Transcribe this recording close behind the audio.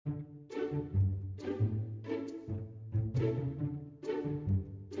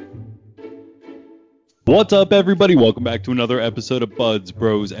What's up, everybody? Welcome back to another episode of Buds,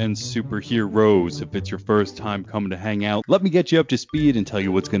 Bros, and Superheroes. If it's your first time coming to hang out, let me get you up to speed and tell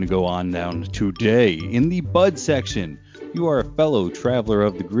you what's going to go on down today. In the Bud section, you are a fellow traveler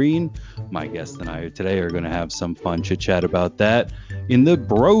of the green. My guest and I today are going to have some fun chit-chat about that. In the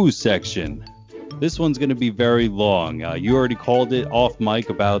Bros section, this one's going to be very long. You already called it off mic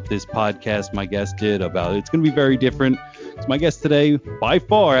about this podcast my guest did about it. It's going to be very different. So my guest today, by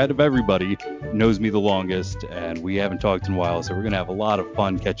far out of everybody, knows me the longest, and we haven't talked in a while, so we're going to have a lot of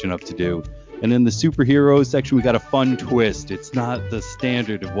fun catching up to do. And in the superheroes section, we got a fun twist. It's not the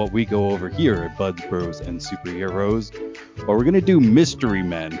standard of what we go over here at Buds, Bros, and Superheroes, but we're going to do Mystery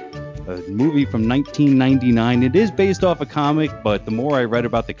Men, a movie from 1999. It is based off a comic, but the more I read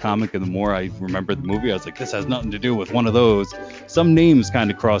about the comic and the more I remember the movie, I was like, this has nothing to do with one of those. Some names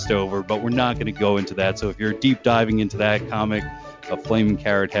kind of crossed over, but we're not going to go into that. So if you're deep diving into that comic, a Flaming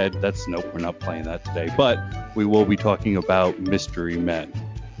Carrot Head, nope, we're not playing that today. But we will be talking about Mystery Men.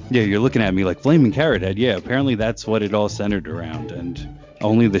 Yeah, you're looking at me like Flaming Carrot Head. Yeah, apparently that's what it all centered around. And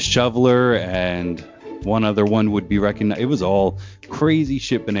only the Shoveler and one other one would be recognized. It was all crazy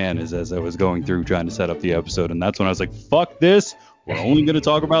shit bananas as I was going through trying to set up the episode. And that's when I was like, fuck this. We're only going to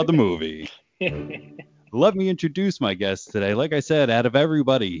talk about the movie. Let me introduce my guest today. Like I said, out of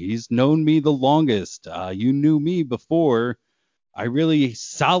everybody, he's known me the longest. You knew me before I really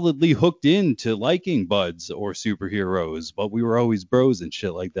solidly hooked into liking Buds or superheroes, but we were always bros and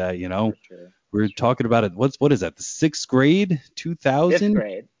shit like that, you know? Sure. We're talking about it. What is that? The sixth grade? 2000? Fifth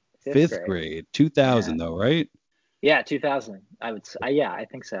grade. Fifth grade. 2000 though, right? Yeah, 2000. I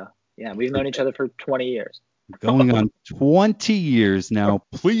think so. Yeah, we've known each other for 20 years. Going on 20 years now.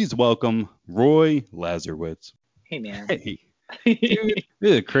 Please welcome Roy Lazarowitz. Hey, man. Hey. Dude,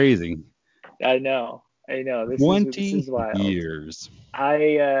 this is crazy. I know. This 20 is wild. years.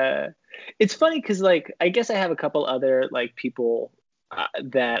 It's funny because, like, I guess I have a couple other, like, people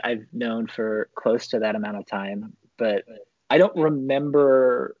that I've known for close to that amount of time, but I don't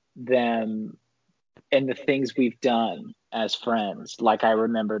remember them and the things we've done as friends. Like, I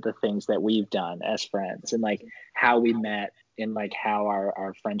remember the things that we've done as friends and, like, how we met and, like, how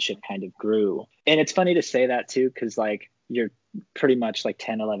our friendship kind of grew. And it's funny to say that, too, because, like, you're pretty much, like,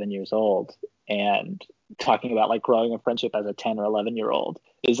 10, 11 years old. And talking about, like, growing a friendship as a 10 or 11-year-old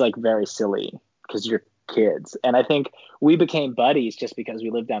is, like, very silly because you're kids. And I think we became buddies just because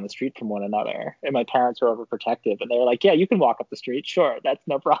we lived down the street from one another. And my parents were overprotective. And they were like, yeah, you can walk up the street. Sure, that's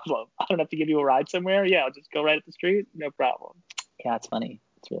no problem. I don't have to give you a ride somewhere. Yeah, I'll just go right up the street. No problem. Yeah, it's funny.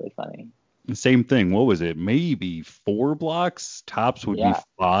 It's really funny. Same thing. What was it? Maybe 4 blocks? Tops would be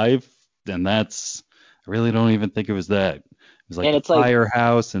 5. And that's, I really don't even think it was that. It was like the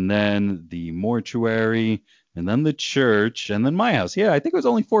firehouse, and then the mortuary, and then the church, and then my house. Yeah, I think it was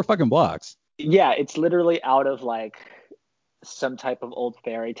only 4 fucking blocks. Yeah, it's literally out of, like, some type of old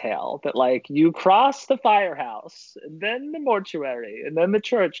fairy tale that, like, you cross the firehouse and then the mortuary and then the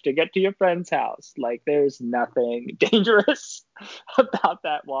church to get to your friend's house. Like, there's nothing dangerous about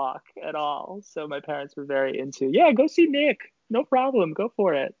that walk at all. So my parents were very into, yeah, go see Nick. No problem. Go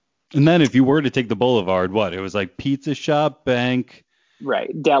for it. And then if you were to take the boulevard, what? It was like pizza shop, bank.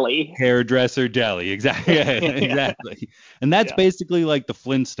 Right. Deli. Hairdresser, deli. Exactly. Yeah, exactly. And that's basically like the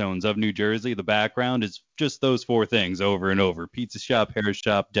Flintstones of New Jersey. The background is just those 4 things over and over. Pizza shop, hair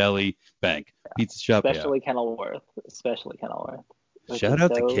shop, deli, bank. Pizza shop, Especially Kenilworth. Shout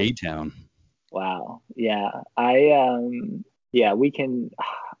out to K-Town. Wow. Yeah. We can,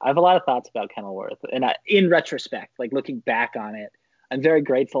 I have a lot of thoughts about Kenilworth. And in retrospect, like, looking back on it, I'm very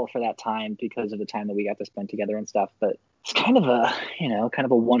grateful for that time because of the time that we got to spend together and stuff. But it's kind of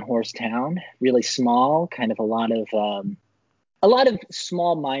a one-horse town, really small, kind of a lot of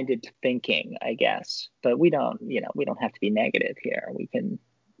small-minded thinking, I guess. But we don't have to be negative here. We can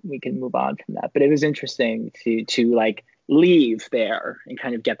move on from that. But it was interesting to like leave there and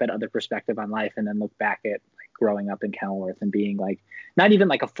kind of get that other perspective on life, and then look back at, like, growing up in Kenilworth and being, like, not even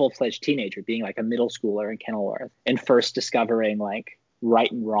like a full-fledged teenager, being like a middle schooler in Kenilworth and first discovering, like,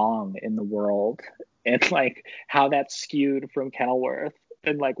 right and wrong in the world, and, like, how that's skewed from Kenilworth,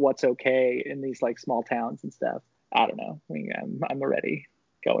 and, like, what's okay in these, like, small towns and stuff. I don't know. I'm already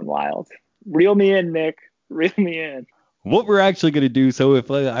going wild. Reel me in, Nick. Reel me in. What we're actually going to do, so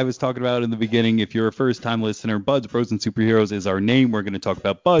if I was talking about in the beginning, if you're a first-time listener, Buds, Bros, and Superheroes is our name. We're going to talk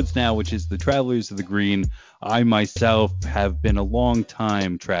about Buds now, which is the Travelers of the Green. I myself have been a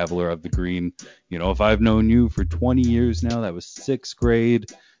long-time traveler of the green. You know, if I've known you for 20 years now, that was 6th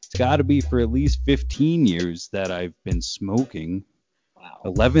grade. It's got to be for at least 15 years that I've been smoking. Wow.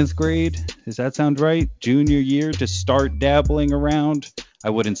 11th grade, does that sound right? Junior year to start dabbling around. I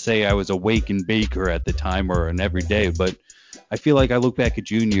wouldn't say I was a wake and baker at the time or an everyday, but I feel like I look back at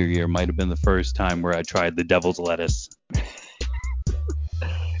junior year might have been the first time where I tried the devil's lettuce.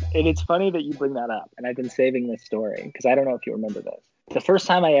 And it's funny that you bring that up, and I've been saving this story because I don't know if you remember this. The first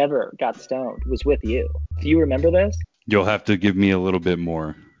time I ever got stoned was with you. Do you remember this? You'll have to give me a little bit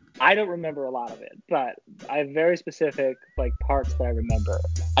more. I don't remember a lot of it, but I have very specific like parts that I remember.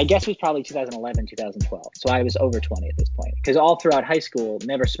 I guess it was probably 2011, 2012. So I was over 20 at this point. Because all throughout high school,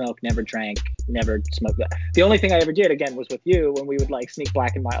 never smoked, never drank, never smoked. The only thing I ever did, again, was with you when we would like sneak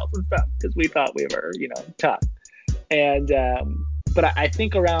Black and Milds and stuff because we thought we were, tough. And but I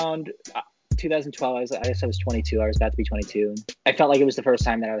think around 2012, I guess I was 22. I was about to be 22. I felt like it was the first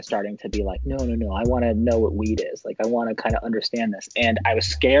time that I was starting to be like, no. I want to know what weed is. Like, I want to kind of understand this. And I was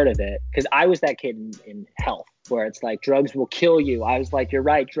scared of it because I was that kid in health where it's like drugs will kill you. I was like, you're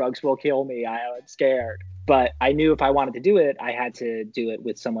right. Drugs will kill me. I was scared. But I knew if I wanted to do it, I had to do it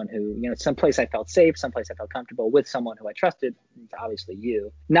with someone who, someplace I felt safe, someplace I felt comfortable with, someone who I trusted, obviously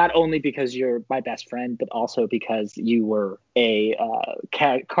you. Not only because you're my best friend, but also because you were a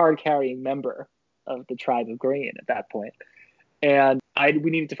card-carrying member of the Tribe of Green at that point. And we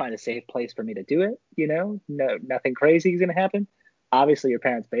needed to find a safe place for me to do it. No, nothing crazy is going to happen. Obviously, your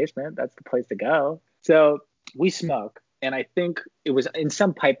parents' basement, that's the place to go. So we smoke, and I think it was in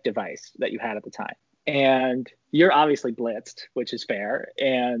some pipe device that you had at the time. And you're obviously blitzed, which is fair.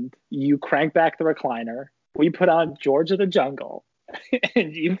 And you crank back the recliner. We put on George of the Jungle,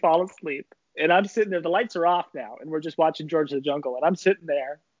 and you fall asleep. And I'm sitting there. The lights are off now, and we're just watching George of the Jungle. And I'm sitting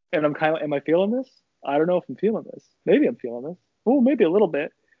there, and I'm kind of, am I feeling this? I don't know if I'm feeling this. Maybe I'm feeling this. Oh, maybe a little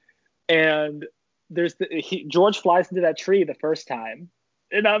bit. And George flies into that tree the first time,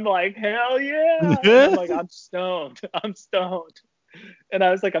 and I'm like, hell yeah! And I'm like, I'm stoned. I'm stoned. And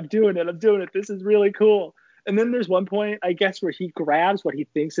I was like, I'm doing it. This is really cool. And then there's one point, I guess, where he grabs what he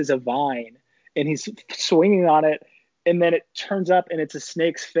thinks is a vine and he's swinging on it. And then it turns up and it's a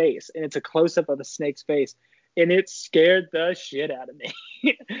snake's face. And it's a close up of a snake's face. And it scared the shit out of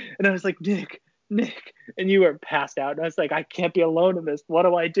me. And I was like, Nick. And you were passed out. And I was like, I can't be alone in this. What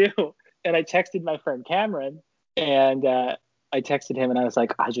do I do? And I texted my friend Cameron. And I texted him and I was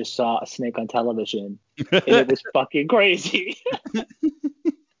like, I just saw a snake on television. And it was fucking crazy.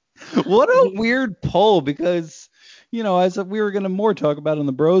 What a weird poll, because as we were going to more talk about in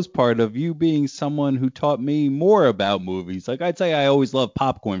the bros part of you being someone who taught me more about movies. Like, I'd say I always loved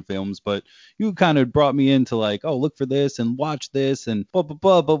popcorn films, but you kind of brought me into like, oh, look for this and watch this and blah, blah,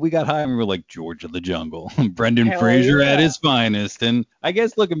 blah. But we got high and we were like, George of the Jungle, Brendan Hell Fraser yeah. at his finest. And I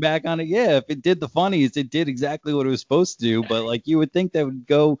guess looking back on it, yeah, if it did the funniest, it did exactly what it was supposed to do. But like, you would think that would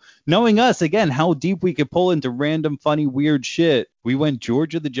go, knowing us again, how deep we could pull into random, funny, weird shit. We went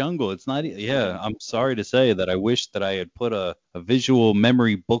George of the Jungle. It's not, yeah, I'm sorry to say that I wish that I had put a visual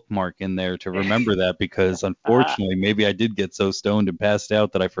memory bookmark in there to remember that, because unfortunately, maybe I did get so stoned and passed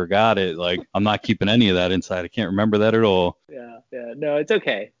out that I forgot it. Like, I'm not keeping any of that inside. I can't remember that at all. Yeah. No, it's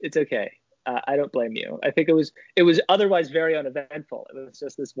okay. I don't blame you. I think it was otherwise very uneventful. It was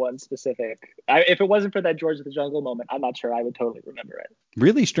just this one specific. If it wasn't for that George of the Jungle moment, I'm not sure I would totally remember it.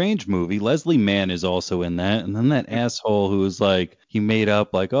 Really strange movie. Leslie Mann is also in that. And then that asshole who was like, he made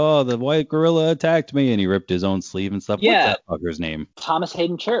up like, oh, the white gorilla attacked me, and he ripped his own sleeve and stuff. Yeah. What's that fucker's name? Thomas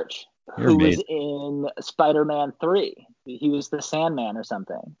Hayden Church, who was in Spider-Man 3. He was the Sandman or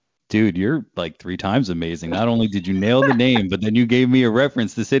something. Dude, you're like 3 times amazing. Not only did you nail the name, but then you gave me a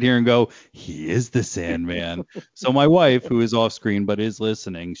reference to sit here and go, he is the Sandman. So my wife, who is off screen but is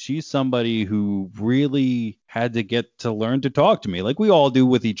listening, she's somebody who really had to get to learn to talk to me, like we all do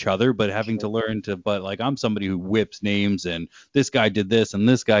with each other, but having to learn to, but like I'm somebody who whips names and this guy did this and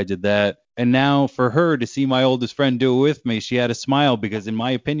this guy did that. And now for her to see my oldest friend do it with me, she had a smile, because in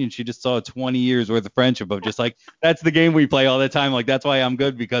my opinion, she just saw 20 years worth of friendship of just like, that's the game we play all the time. Like, that's why I'm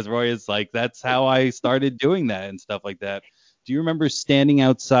good, because Roy is like, that's how I started doing that and stuff like that. Do you remember standing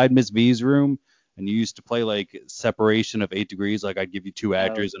outside Miss V's room and you used to play like separation of 8 degrees? Like, I'd give you 2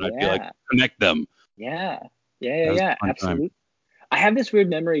 actors and I'd be like, connect them. Yeah. Time. Absolutely. I have this weird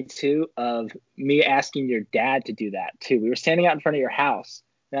memory too of me asking your dad to do that too. We were standing out in front of your house.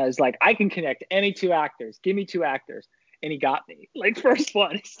 And I was like, I can connect any 2 actors. Give me 2 actors. And he got me. Like, first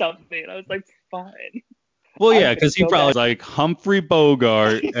one, he stumped me. And I was like, fine. Well, yeah, because he probably was like Humphrey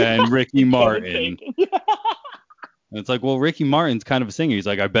Bogart and Ricky Martin. And it's like, well, Ricky Martin's kind of a singer. He's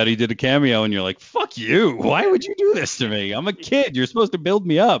like, I bet he did a cameo. And you're like, fuck you. Why would you do this to me? I'm a kid. You're supposed to build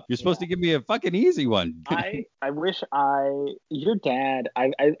me up. You're supposed to give me a fucking easy one. I wish your dad,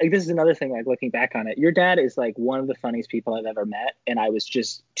 this is another thing, like looking back on it, your dad is like one of the funniest people I've ever met. And I was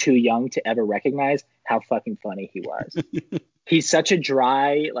just too young to ever recognize how fucking funny he was. he's such a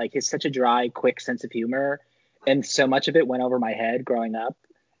dry, like he's such a dry, quick sense of humor, and so much of it went over my head growing up.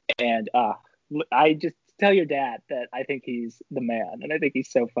 And I just tell your dad that I think he's the man, and I think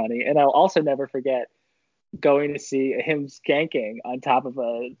he's so funny. And I'll also never forget going to see him skanking on top of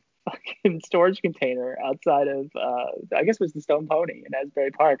a fucking storage container outside of I guess it was the Stone Pony in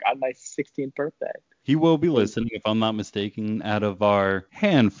Asbury Park on my 16th birthday. He will be listening, if I'm not mistaken, out of our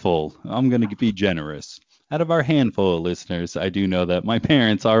handful. I'm going to be generous. Out of our handful of listeners, I do know that my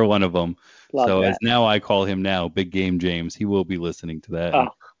parents are one of them. Love So as that. now I call him now, Big Game James, he will be listening to that, and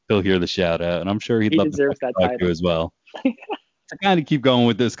Oh, he'll hear the shout out, and I'm sure he'd he love to deserves that talk to you title. as well. To kind of keep going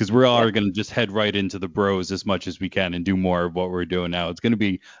with this, because we Yeah. are going to just head right into the bros as much as we can and do more of what we're doing now. It's going to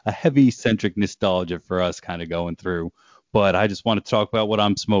be a heavy centric nostalgia for us kind of going through. But I just want to talk about what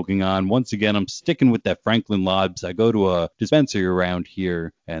I'm smoking on. Once again, I'm sticking with that Franklin Labs. I go to a dispensary around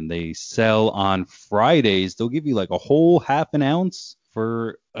here and they sell on Fridays. They'll give you like a whole half an ounce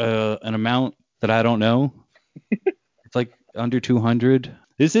for an amount that I don't know. It's like under 200.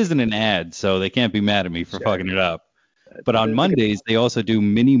 This isn't an ad, so they can't be mad at me for Sure. fucking it up. But on That's a good Mondays, they also do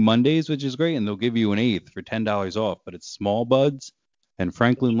mini Mondays, which is great, and they'll give you an eighth for $10 off. But it's small buds and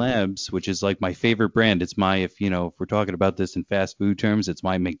Franklin Labs, which is like my favorite brand. It's my, if we're talking about this in fast food terms, it's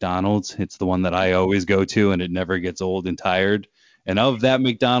my McDonald's. It's the one that I always go to, and it never gets old and tired. And of that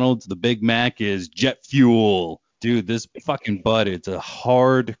McDonald's, the Big Mac is jet fuel. Dude, this fucking bud, it's a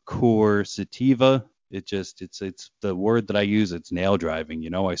hardcore sativa. It's the word that I use. It's nail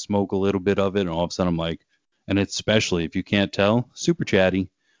driving. I smoke a little bit of it, and all of a sudden I'm like, and especially if you can't tell, super chatty.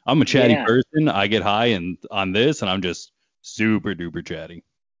 I'm a chatty Yeah, person. I get high and on this, and I'm just super duper chatty.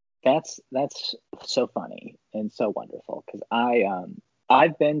 that's so funny and so wonderful because I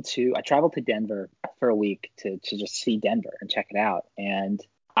traveled to Denver for a week to just see Denver and check it out. And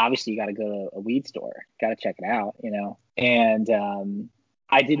obviously you got to go to a weed store, got to check it out. And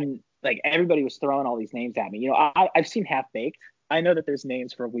I didn't like everybody was throwing all these names at me. I've seen Half Baked. I know that there's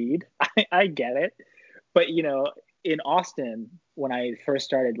names for weed. I get it. But in Austin, when I first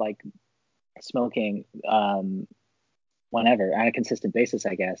started like smoking, whenever on a consistent basis,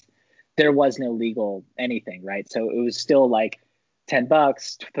 I guess there was no legal anything, right? So it was still like $10,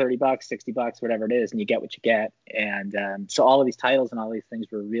 $30, $60, whatever it is, and you get what you get. And so all of these titles and all these things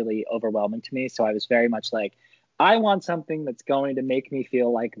were really overwhelming to me. So I was very much like, I want something that's going to make me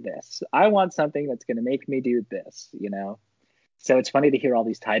feel like this. I want something that's going to make me do this. So it's funny to hear all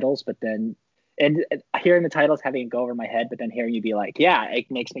these titles, but then and hearing the titles having it go over my head, but then hearing you be like, yeah,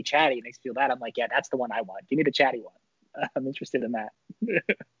 it makes me chatty, it makes me feel that. I'm like, yeah, that's the one I want. Give me the chatty one. I'm interested in that.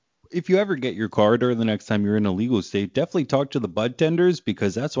 If you ever get your card or the next time you're in a legal state, definitely talk to the bud tenders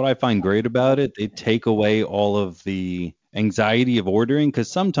because that's what I find great about it. They take away all of the anxiety of ordering because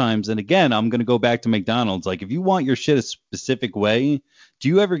sometimes, and again, I'm going to go back to McDonald's. Like, if you want your shit a specific way, do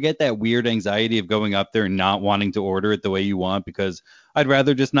you ever get that weird anxiety of going up there and not wanting to order it the way you want? Because I'd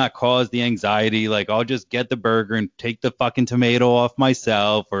rather just not cause the anxiety. Like, I'll just get the burger and take the fucking tomato off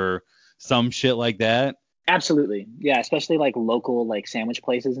myself or some shit like that. Absolutely. Yeah, especially like local like sandwich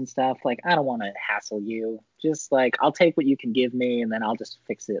places and stuff. Like I don't want to hassle you. Just like I'll take what you can give me and then I'll just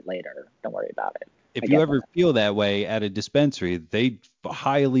fix it later. Don't worry about it. I If you get ever that. feel that way at a dispensary, they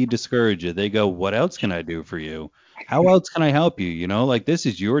highly discourage it. They go, "What else can I do for you? How else can I help you? Like this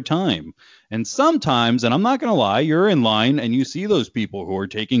is your time." And sometimes, and I'm not going to lie, you're in line and you see those people who are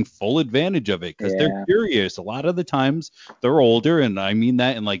taking full advantage of it because they're Yeah. curious. A lot of the times they're older, and I mean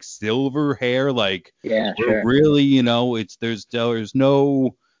that in like silver hair, like Yeah, we're sure. really, it's there's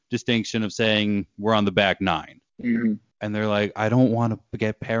no distinction of saying we're on the back nine Hmm. and they're like, I don't want to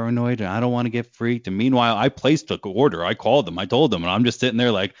get paranoid and I don't want to get freaked. And meanwhile, I placed an order. I called them. I told them, and I'm just sitting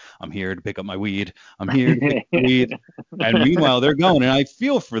there like, I'm here to pick up my weed. I'm here to pick up my weed. And meanwhile, they're going, and I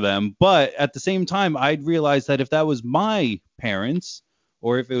feel for them. But at the same time, I'd realize that if that was my parents,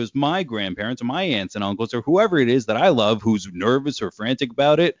 or if it was my grandparents, or my aunts and uncles, or whoever it is that I love who's nervous or frantic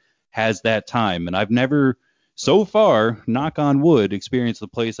about it, has that time. And I've never, so far, knock on wood, experienced the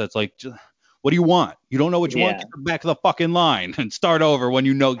place that's like, what do you want? You don't know what you want? Yeah. Get back to the fucking line and start over when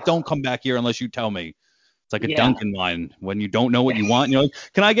you know. Don't come back here unless you tell me. It's like a Yeah. Dunkin' line when you don't know what you want. You're like,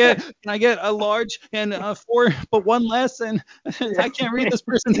 can I get a large and four, but one less? And I can't read this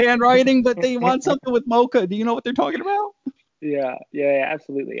person's handwriting, but they want something with mocha. Do you know what they're talking about? Yeah,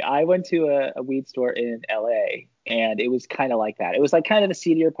 absolutely. I went to a weed store in LA and it was kind of like that. It was like kind of the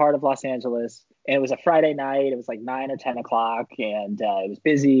seedier part of Los Angeles. And it was a Friday night. It was like 9 or 10 o'clock and it was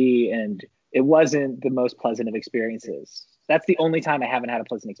busy and it wasn't the most pleasant of experiences. That's the only time I haven't had a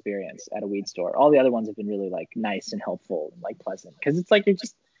pleasant experience at a weed store. All the other ones have been really like nice and helpful and like pleasant because it's like you're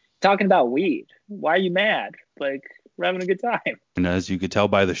just talking about weed. Why are you mad? Like, We're having a good time. And as you could tell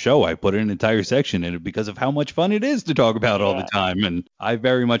by the show, I put an entire section in it because of how much fun it is to talk about all the Yeah. time. And I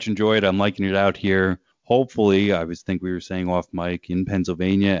very much enjoy it. I'm liking it out here. Hopefully, think we were saying off mic, in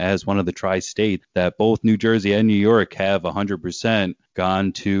Pennsylvania, as one of the tri-state, that both New Jersey and New York have 100%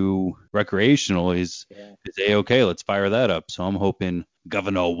 gone to recreational is A-okay. Let's fire that up. So I'm hoping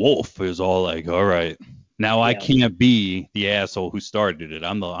Governor Wolf is all like, all right. Now I can't be the asshole who started it.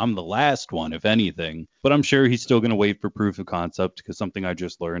 I'm the last one, if anything. But I'm sure he's still going to wait for proof of concept, because something I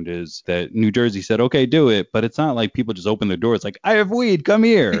just learned is that New Jersey said, okay, do it. But it's not like people just open their doors like, I have weed, come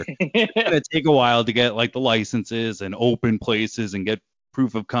here. It's going to take a while to get like the licenses and open places and get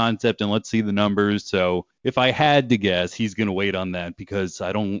proof of concept and let's see the numbers. So if I had to guess, he's going to wait on that, because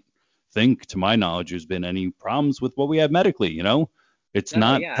I don't think, to my knowledge, there's been any problems with what we have medically, It's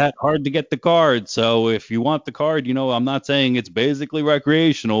not that hard to get the card. So if you want the card, I'm not saying it's basically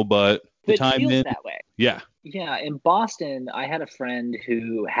recreational, but the time feels in, that way. Yeah. Yeah. In Boston, I had a friend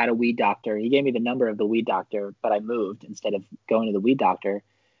who had a weed doctor. He gave me the number of the weed doctor, but I moved instead of going to the weed doctor.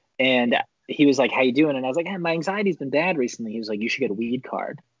 And he was like, how you doing? And I was like, hey, my anxiety's been bad recently. He was like, you should get a weed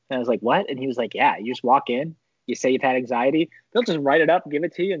card. And I was like, what? And he was like, yeah, you just walk in, you say you've had anxiety, they'll just write it up, give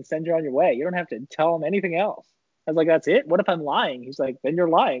it to you, and send you on your way. You don't have to tell them anything else. I was like, that's it? What if I'm lying? He's like, then you're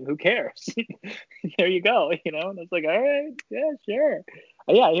lying. Who cares? There you go. And I was like, all right, yeah, sure.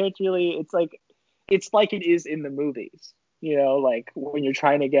 Yeah, I hear it's like it is in the movies. Like when you're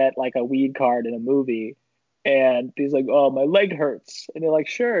trying to get like a weed card in a movie, and he's like, oh, my leg hurts. And they're like,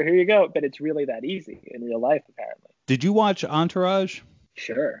 sure, here you go. But it's really that easy in real life, apparently. Did you watch Entourage?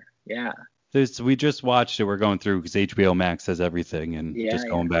 Sure. Yeah. We just watched it. We're going through because HBO Max has everything, and just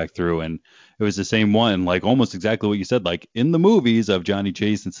going back through, and it was the same one, like almost exactly what you said, like in the movies of Johnny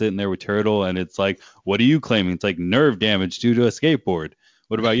Jason sitting there with Turtle, and it's like, what are you claiming? It's like nerve damage due to a skateboard.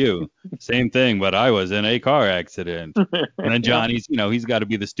 What about you? Same thing, but I was in a car accident. And then Johnny's, he's got to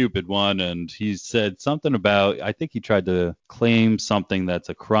be the stupid one, and he said something about, I think he tried to claim something that's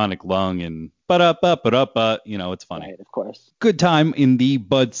a chronic lung, and it's funny. Right, of course. Good time in the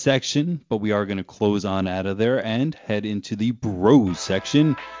bud section, but we are going to close on out of there and head into the bros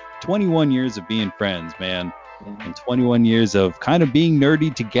section. 21 years of being friends, man. And 21 years of kind of being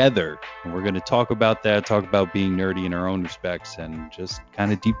nerdy together. And we're going to talk about that, talk about being nerdy in our own respects, and just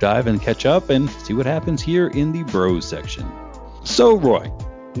kind of deep dive and catch up and see what happens here in the bros section. So, Roy,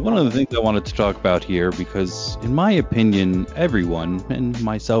 one of the things I wanted to talk about here, because in my opinion, everyone, and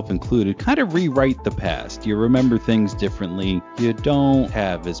myself included, kind of rewrite the past. You remember things differently. You don't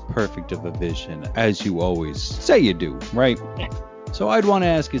have as perfect of a vision as you always say you do, right? So I'd want to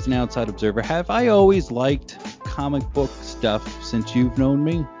ask, as an outside observer, have I always liked comic book stuff since you've known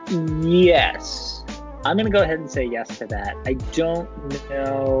me? Yes. I'm going to go ahead and say yes to that. I don't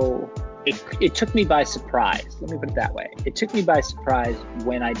know. It took me by surprise. Let me put it that way. It took me by surprise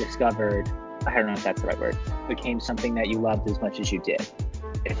when I discovered, I don't know if that's the right word, became something that you loved as much as you did,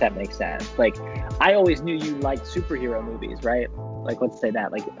 if that makes sense. Like, I always knew you liked superhero movies, right? Like, let's say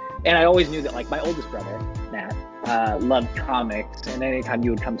that. And I always knew that, like, my oldest brother, Matt, loved comics, and anytime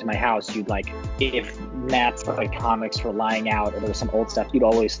you would come to my house, you'd like, if Matt's like comics were lying out or there was some old stuff, you'd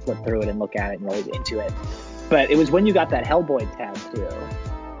always flip through it and look at it and you're always into it. But it was when you got that Hellboy tattoo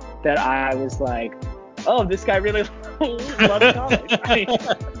that I was like, oh, this guy really loves comics.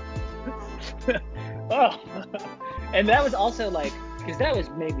 Oh. And that was also like, because that was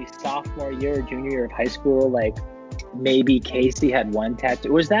maybe sophomore year or junior year of high school, like maybe Casey had one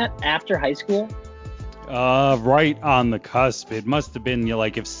tattoo. Was that after high school? Right on the cusp. It must have been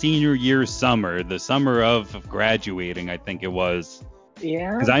like if senior year summer, the summer of graduating, I think it was.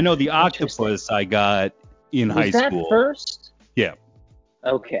 Yeah. Because I know the octopus I got in high school. Was that first? Yeah.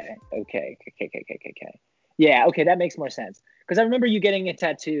 Okay. Yeah, okay, that makes more sense. Because I remember you getting a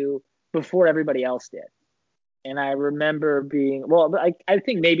tattoo before everybody else did. And I remember being, well, I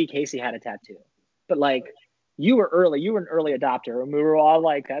think maybe Casey had a tattoo. But like, you were an early adopter, and we were all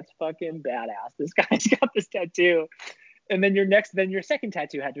like, that's fucking badass. This guy's got this tattoo. And then your second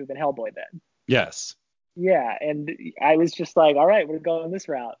tattoo had to have been Hellboy then. Yes. Yeah, and I was just like, all right, we're going this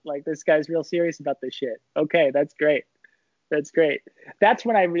route. Like, this guy's real serious about this shit. Okay, that's great. That's great. That's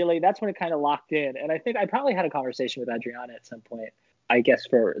when it kind of locked in. And I think I probably had a conversation with Adriana at some point. I guess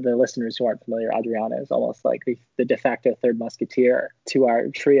for the listeners who aren't familiar, Adriana is almost like the de facto third musketeer to our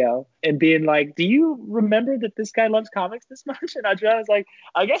trio, and being like, do you remember that this guy loves comics this much? And Adriana's like,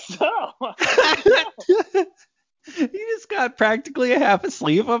 I guess so. He just got practically a half a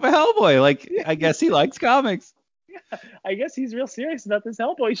sleeve of a Hellboy. Like, I guess he likes comics. Yeah, I guess he's real serious about this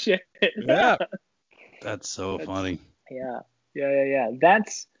Hellboy shit. Yeah. That's so funny. Yeah.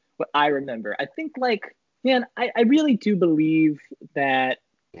 That's what I remember. I think like Man, I really do believe that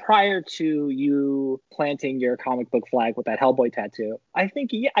prior to you planting your comic book flag with that Hellboy tattoo, I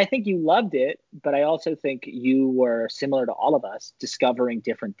think you loved it, but I also think you were similar to all of us, discovering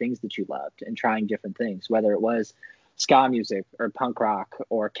different things that you loved and trying different things, whether it was ska music or punk rock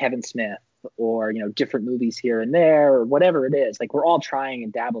or Kevin Smith or different movies here and there or whatever it is. Like we're all trying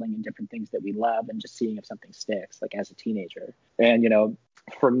and dabbling in different things that we love and just seeing if something sticks, like as a teenager. And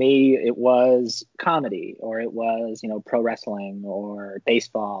for me, it was comedy, or it was, pro wrestling or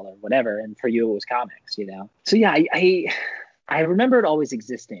baseball or whatever. And for you, it was comics. So yeah, I remember it always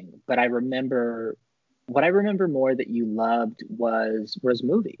existing, but what I remember more that you loved was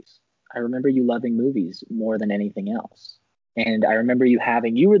movies. I remember you loving movies more than anything else. And I remember you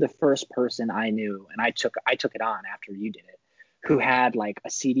were the first person I knew, and I took it on after you did it, who had like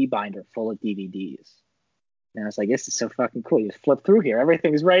a CD binder full of DVDs. And I was like, this is so fucking cool. You just flip through here.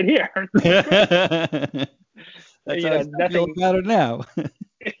 Everything's right here. That's how I feel about it now.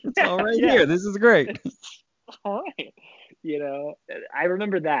 It's all right here. This is great. All right. I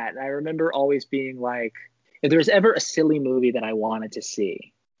remember that. I remember always being like, if there was ever a silly movie that I wanted to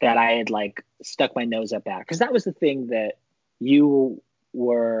see, that I had like stuck my nose up at, because that was the thing that you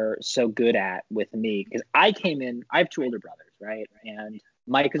were so good at with me. Because I have two older brothers, right? And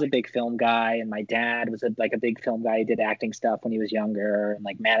Mike is a big film guy, and my dad was a big film guy. He did acting stuff when he was younger, and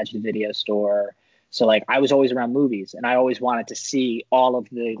like managed a video store. So like I was always around movies, and I always wanted to see all of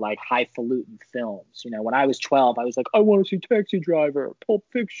the like highfalutin films. When I was 12, I was like, I want to see Taxi Driver, Pulp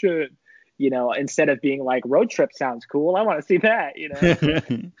Fiction. Instead of being like, Road Trip sounds cool, I want to see that.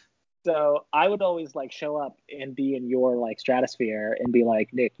 So I would always like show up and be in your like stratosphere and be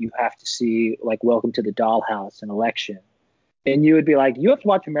like, Nick, you have to see like Welcome to the Dollhouse and Election. And you would be like, you have to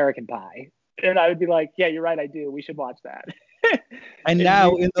watch American Pie. And I would be like, yeah, you're right, I do. We should watch that. And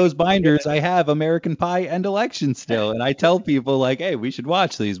now in those binders, I have American Pie and Election still. And I tell people like, hey, we should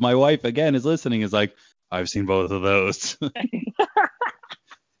watch these. My wife, again, is listening, is like, I've seen both of those.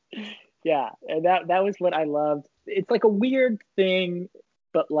 Yeah. And that was what I loved. It's like a weird thing,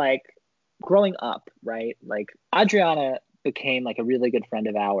 but like growing up, right? Like Adriana became like a really good friend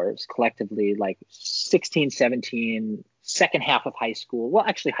of ours collectively, like 16, 17, second half of high school. Well,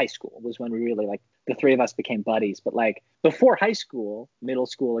 actually high school was when we really like the three of us became buddies. But like before high school, middle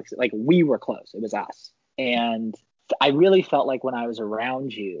school, like we were close. It was us. And I really felt like when I was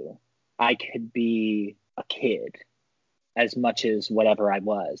around you, I could be a kid as much as whatever I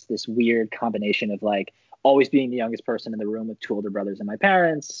was. This weird combination of like always being the youngest person in the room with two older brothers and my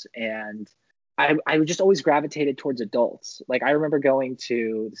parents. And I just always gravitated towards adults. Like I remember going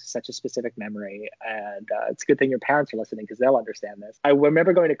to, this is such a specific memory, and it's a good thing your parents are listening because they'll understand this. I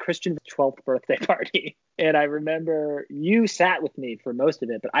remember going to Christian's 12th birthday party, and I remember you sat with me for most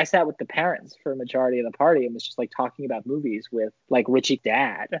of it, but I sat with the parents for a majority of the party and was just like talking about movies with like Richie's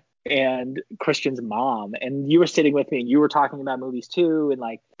dad and Christian's mom, and you were sitting with me and you were talking about movies too. And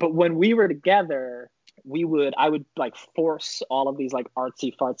like, but when we were together, I would like force all of these like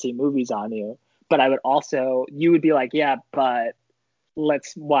artsy fartsy movies on you, but you would be like, yeah, but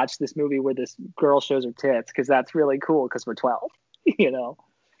let's watch this movie where this girl shows her tits because that's really cool because we're 12. And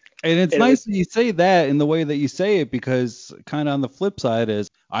it's nice that you say that in the way that you say it, because kind of on the flip side is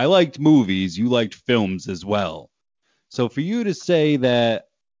I liked movies, you liked films as well. So for you to say that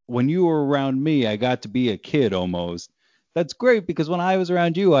when you were around me, I got to be a kid almost, that's great, because when I was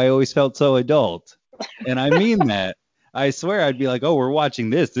around you, I always felt so adult. And I mean that. I swear I'd be like, oh, we're watching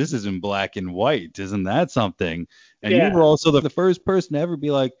this. This is in black and white. Isn't that something? And you were also the first person to ever be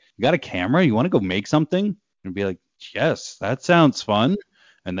like, you got a camera? You want to go make something? And be like, yes, that sounds fun.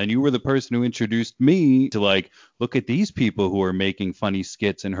 And then you were the person who introduced me to like, look at these people who are making funny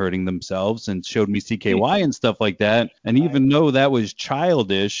skits and hurting themselves, and showed me CKY and stuff like that. And even though that was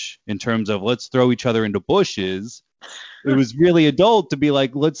childish in terms of let's throw each other into bushes, it was really adult to be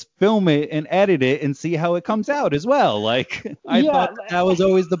like, let's film it and edit it and see how it comes out as well. Like, I thought that was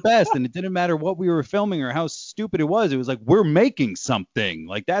always the best. And it didn't matter what we were filming or how stupid it was. It was like, we're making something.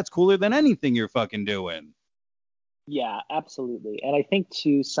 Like, that's cooler than anything you're fucking doing. Yeah, absolutely. And I think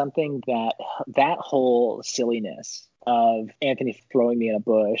too, something that whole silliness of Anthony throwing me in a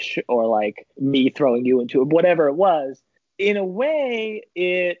bush or like me throwing you into whatever it was, in a way,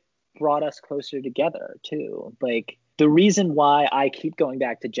 it brought us closer together too. Like the reason why I keep going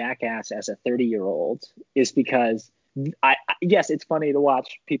back to Jackass as a 30-year-old is because yes, it's funny to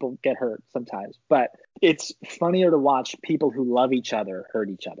watch people get hurt sometimes, but it's funnier to watch people who love each other hurt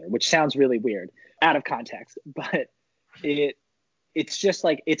each other, which sounds really weird out of context, but it's just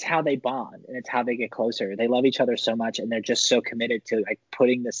like it's how they bond and it's how they get closer. They love each other so much and they're just so committed to like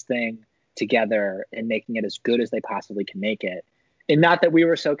putting this thing together and making it as good as they possibly can make it. And not that we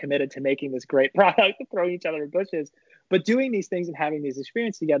were so committed to making this great product, throwing each other in bushes, but doing these things and having these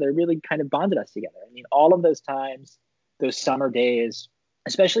experiences together really kind of bonded us together. I mean, all of those times, those summer days,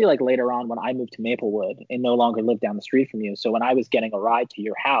 especially like later on when I moved to Maplewood and no longer lived down the street from you. So when I was getting a ride to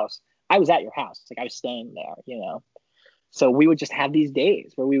your house, I was at your house. Like I was staying there, you know? So we would just have these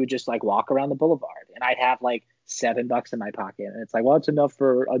days where we would just like walk around the boulevard and I'd have like $7 in my pocket. And it's like, well, it's enough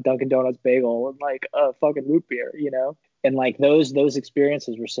for a Dunkin' Donuts bagel and like a fucking root beer, you know? And like those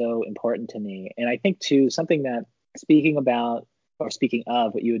experiences were so important to me. And I think too, something that speaking of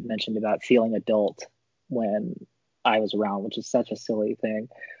what you had mentioned about feeling adult when I was around, which is such a silly thing.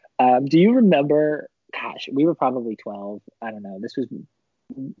 Do you remember, gosh, we were probably 12. I don't know. This was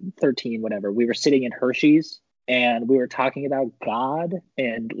 13, whatever. We were sitting in Hershey's and we were talking about God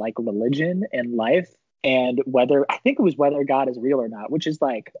and like religion and life and whether God is real or not, which is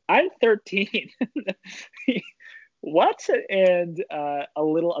like, I'm 13. What? And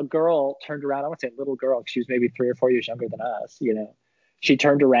a girl turned around. I want to say a little girl. She was maybe 3 or 4 years younger than us. You know, she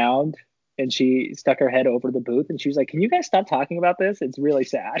turned around and she stuck her head over the booth and she was like, "Can you guys stop talking about this? It's really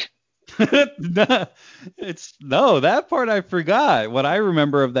sad." No, that part I forgot. What I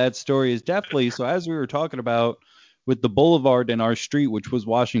remember of that story is definitely, so as we were talking about with the boulevard in our street, which was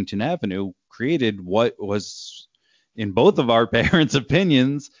Washington Avenue, created what was, in both of our parents'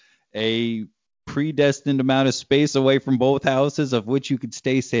 opinions, a predestined amount of space away from both houses of which you could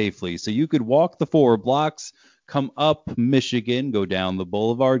stay safely. So you could walk the 4 blocks, come up Michigan, go down the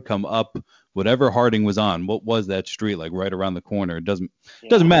boulevard, come up whatever Harding was on. What was that street like right around the corner? It doesn't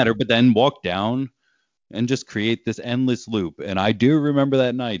matter, but then walk down and just create this endless loop. And I do remember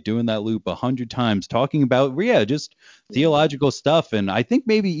that night doing that loop 100 times, talking about, just theological stuff. And I think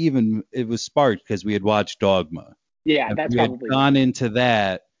maybe even it was sparked because we had watched Dogma. Yeah, and that's we had probably gone into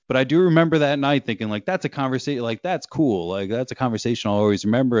that. But I do remember that night thinking, like, that's a conversation, like, that's cool. Like, that's a conversation I'll always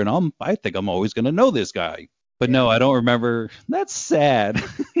remember. And I think I'm always going to know this guy. But no, I don't remember. That's sad.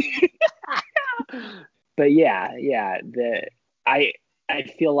 But yeah, I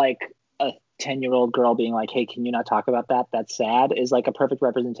feel like a 10-year-old girl being like, "Hey, can you not talk about that? That's sad," is like a perfect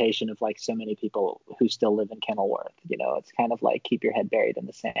representation of like so many people who still live in Kenilworth. You know, it's kind of like keep your head buried in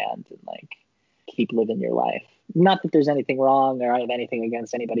the sand and like keep living your life. Not that there's anything wrong or I have anything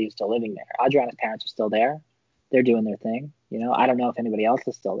against anybody who's still living there. Adriana's parents are still there. They're doing their thing. You know, I don't know if anybody else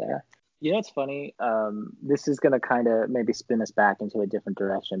is still there. You know, it's funny. This is going to kind of maybe spin us back into a different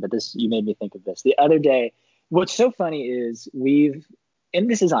direction, but you made me think of this. The other day, what's so funny is and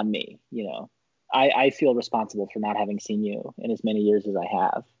this is on me, you know, I feel responsible for not having seen you in as many years as I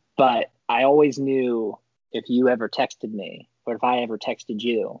have. But I always knew if you ever texted me or if I ever texted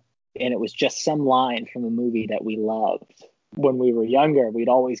you, and it was just some line from a movie that we loved when we were younger, we'd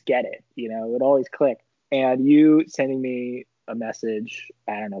always get it, you know, it would always click. And you sending me a message,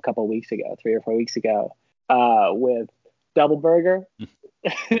 I don't know, a couple of weeks ago, 3 or 4 weeks ago, with Double Burger.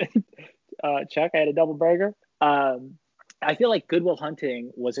 Chuck, I had a double burger. I feel like Good Will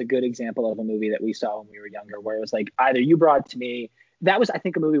Hunting was a good example of a movie that we saw when we were younger, where it was like either you brought to me. That was, I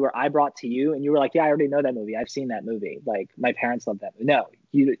think, a movie where I brought to you, and you were like, "Yeah, I already know that movie. I've seen that movie. Like, my parents love that movie." No,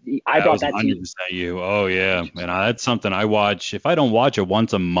 I brought that to you. 100% you. Oh yeah, and that's something I watch. If I don't watch it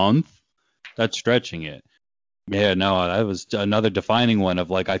once a month, that's stretching it. Yeah, no, that was another defining one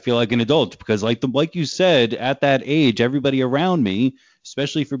of like I feel like an adult because like you said, at that age, everybody around me,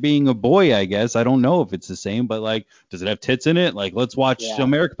 especially for being a boy, I guess, I don't know if it's the same, but like, does it have tits in it? Like, let's watch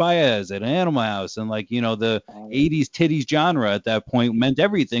American Baez at Animal House, and like, you know, the 80s titties genre at that point meant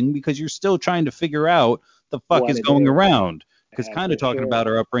everything because you're still trying to figure out the fuck is going around. Because kind of talking about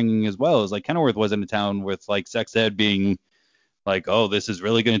our upbringing as well is like Kenilworth wasn't a town with like sex ed being like, oh, this is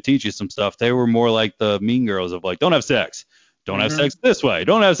really going to teach you some stuff. They were more like the Mean Girls of like, don't have sex. Don't have sex this way.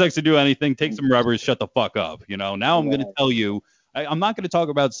 Don't have sex to do anything. Take some rubbers. Shut the fuck up. You know, now I'm going to tell you, I'm not going to talk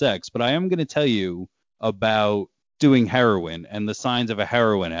about sex, but I am going to tell you about doing heroin and the signs of a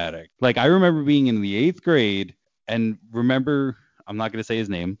heroin addict. Like, I remember being in the 8th grade and remember, I'm not going to say his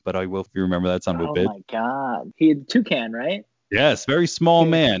name, but I will if you remember that son of a bitch. Oh my God. He had Toucan, right? Yes, very small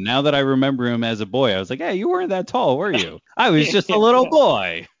man. Now that I remember him as a boy, I was like, hey, you weren't that tall, were you? I was just a little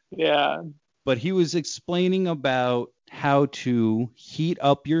boy. Yeah. But he was explaining about how to heat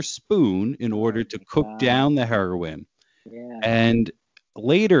up your spoon in order to cook down the heroin. Yeah. And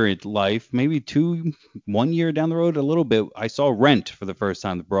later in life, maybe 1 year down the road, a little bit, I saw Rent for the first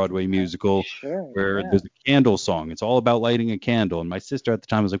time, the Broadway musical, where there's a candle song. It's all about lighting a candle. And my sister at the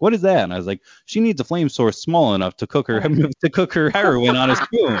time was like, what is that? And I was like, she needs a flame source small enough to cook her heroin on a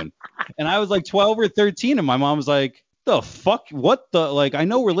spoon. And I was like 12 or 13, and my mom was like, the fuck? What the, like, I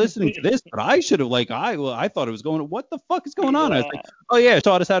know we're listening to this, but I should have, like, I thought it was going, what the fuck is going on? I was like, Yeah. oh yeah, it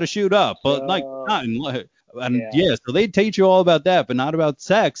taught us how to shoot up, but like, So not in, and yeah. yeah, so they teach you all about that, but not about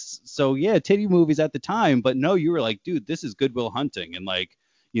sex. So yeah, titty movies at the time, but no, you were like, dude, this is Good Will Hunting, and like,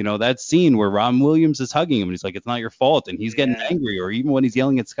 that scene where Ron Williams is hugging him and he's like, it's not your fault, and he's getting Yeah. angry, or even when he's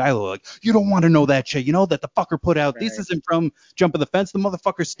yelling at Skylar, like, you don't want to know that shit, that the fucker put out. This Right. isn't from Jump of the Fence. The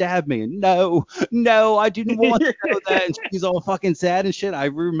motherfucker stabbed me, and no, I didn't want to know that. And she's all fucking sad and shit. I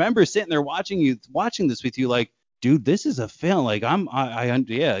remember sitting there watching this with you, like, dude, this is a film. Like,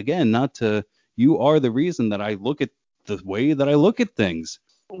 yeah, again, not to, you are the reason that I look at the way that I look at things.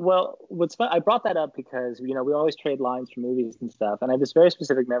 Well, what's fun, I brought that up because, we always trade lines for movies and stuff. And I have this very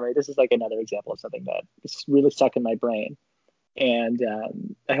specific memory. This is like another example of something that is really stuck in my brain. And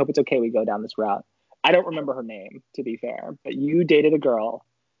I hope it's okay we go down this route. I don't remember her name, to be fair, but you dated a girl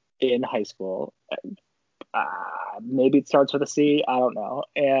in high school. Maybe it starts with a C. I don't know.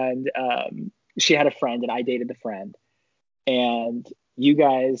 And she had a friend, and I dated the friend. And you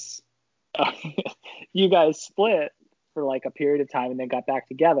guys, you guys split for like a period of time, and then got back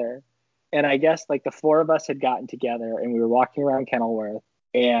together. And I guess like the four of us had gotten together, and we were walking around Kenilworth,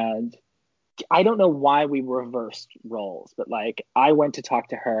 and I don't know why we reversed roles, but like I went to talk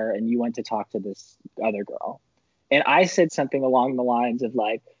to her, and you went to talk to this other girl. And I said something along the lines of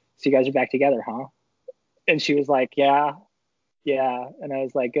like, so you guys are back together, huh? And she was like, yeah, yeah. And I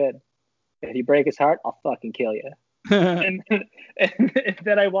was like, good. If you break his heart, I'll fucking kill you. And, and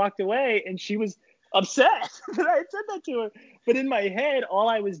then I walked away, and she was upset that I had said that to her. But in my head, all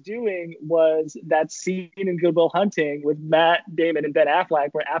I was doing was that scene in Good Will Hunting with Matt Damon and Ben Affleck,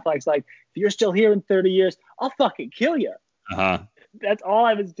 where Affleck's like, if you're still here in 30 years, I'll fucking kill you. Uh-huh. That's all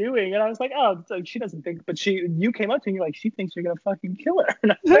I was doing. And I was like, oh, it's like, she doesn't think, but you came up to me like, she thinks you're going to fucking kill her.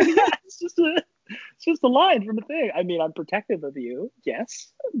 And I was like, yeah, it's just a line from a thing. I mean, I'm protective of you.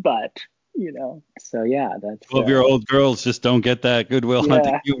 Yes. But, so yeah, that's, 12-year-old girls just don't get that Good Will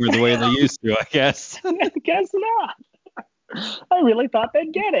Hunting yeah, humor the way they used to, I guess. I guess not. I really thought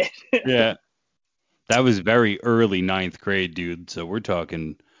they'd get it. Yeah. That was very early ninth grade, dude. So we're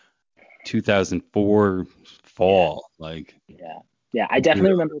talking 2004 Yeah. fall. Like, Yeah. Yeah. I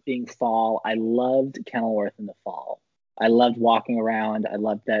definitely remember it being fall. I loved Kenilworth in the fall. I loved walking around. I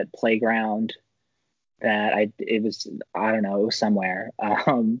loved that playground it was, I don't know, it was somewhere.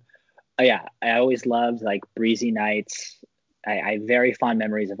 Yeah, I always loved like breezy nights. I very fond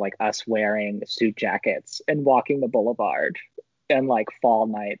memories of like us wearing suit jackets and walking the boulevard and like fall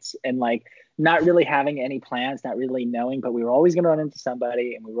nights and like not really having any plans, not really knowing, but we were always going to run into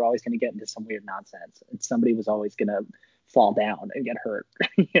somebody, and we were always going to get into some weird nonsense, and somebody was always going to fall down and get hurt,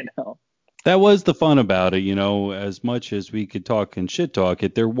 you know? that was the fun about it, as much as we could talk and shit talk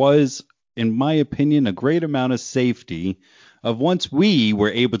it, there was, in my opinion, a great amount of safety of once we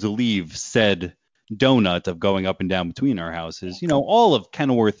were able to leave said donut of going up and down between our houses, all of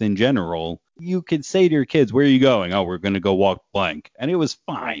Kenilworth in general, you could say to your kids, where are you going? Oh, we're going to go walk blank. And it was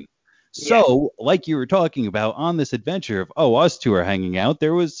Right. fine. Yeah. So, like you were talking about on this adventure of, oh, us two are hanging out,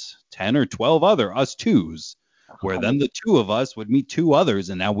 there was 10 or 12 other us twos, where then 100. the two of us would meet two others,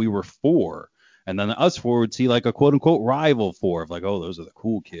 and now we were four. And then us four would see like a quote unquote rival four of like, oh, those are the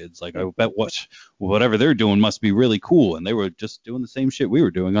cool kids. Like, I bet whatever they're doing must be really cool. And they were just doing the same shit we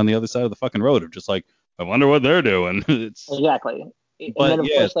were doing on the other side of the fucking road of just like, I wonder what they're doing. Exactly. And But then of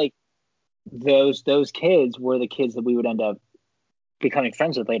yeah, course, like those kids were the kids that we would end up becoming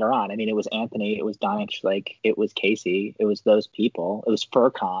friends with later on. I mean, it was Anthony, it was Donich, like it was Casey, it was those people, it was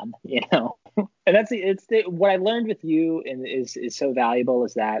Furcon, And what I learned with you and is so valuable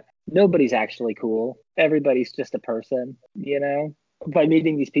is that nobody's actually cool. Everybody's just a person, By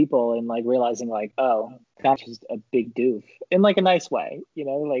meeting these people and like realizing like, oh, that's just a big doof in like a nice way,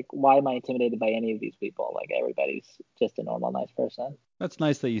 like why am I intimidated by any of these people? Like everybody's just a normal, nice person. that's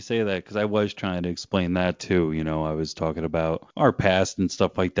nice that you say that because I was trying to explain that too. I was talking about our past and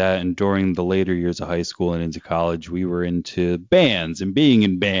stuff like that. And during the later years of high school and into college, we were into bands and being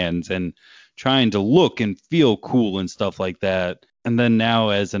in bands and trying to look and feel cool and stuff like that. And then now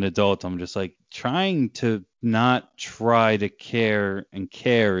as an adult, I'm just like trying to not try to care, and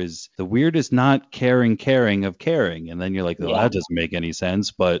care is the weirdest not caring of caring. And then you're like, well, Yeah. that doesn't make any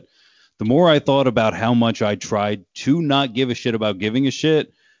sense. But the more I thought about how much I tried to not give a shit about giving a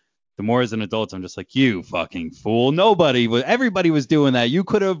shit, the more as an adult, I'm just like, you fucking fool. Everybody was doing that. You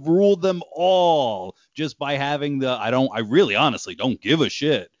could have ruled them all just by having I really honestly don't give a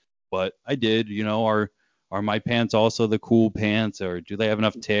shit. But I did, are my pants also the cool pants, or do they have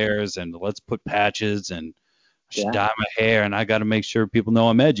enough tears? And let's put patches, and I should Yeah. dye my hair, and I got to make sure people know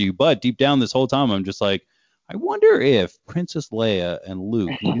I'm edgy. But deep down this whole time, I'm just like, I wonder if Princess Leia and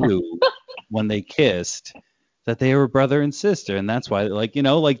Luke knew when they kissed that they were brother and sister, and that's why, like,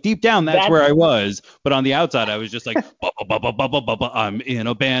 like deep down, that's That's where I was, but on the outside, I was just like, I'm in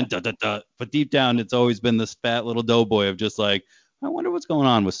a band, da da da. But deep down, it's always been this fat little doughboy of just like, I wonder what's going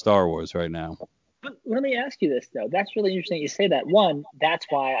on with Star Wars right now. But let me ask you this though. That's really interesting you say that. One, that's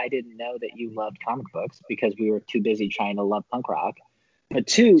why I didn't know that you loved comic books because we were too busy trying to love punk rock. But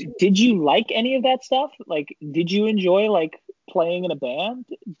two, did you like any of that stuff? Like, did you enjoy like playing in a band?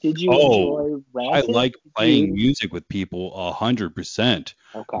 Did you Oh, enjoy I Rancid? like playing music with people 100%.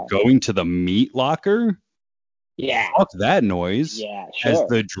 Okay. Going to the meat locker, Yeah. fuck that noise. Yeah. As Sure.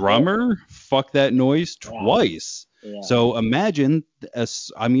 the Sure. drummer, fuck that noise Yeah. twice. Yeah. So imagine,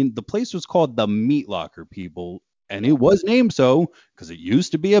 I mean, the place was called the Meat Locker, people, and it Yeah. was named so because it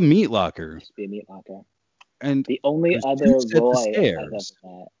used to be a meat locker. Used to be a meat locker. And The only there's two other sets of Roy I've ever stairs.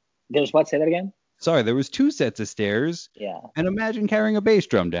 met. There's what? Say that again. Sorry, there was two sets of stairs. Yeah. And imagine carrying a bass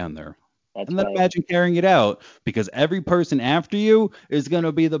drum down there. That's And then right. imagine carrying it out because every person after you is going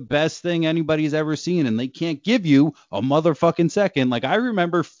to be the best thing anybody's ever seen. And they can't give you a motherfucking second. Like, I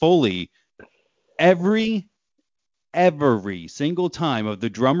remember fully every single time of the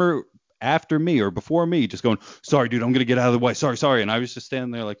drummer after me or before me just going, sorry, dude, I'm going to get out of the way. Sorry, sorry. And I was just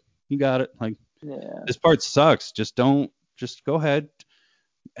standing there like, you got it. Like, Yeah. this part sucks. Just go ahead.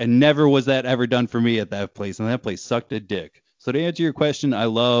 And never was that ever done for me at that place. And that place sucked a dick. So to answer your question, I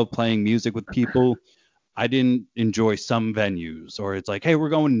love playing music with people. I didn't enjoy some venues, or it's like, hey, we're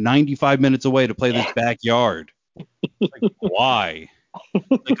going 95 minutes away to play this backyard. Like, why?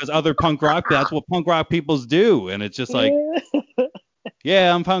 Because other punk rock, that's what punk rock peoples do. And it's just like,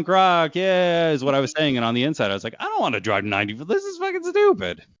 yeah, I'm punk rock. Yeah, is what I was saying. And on the inside, I was like, I don't want to drive 90. This is fucking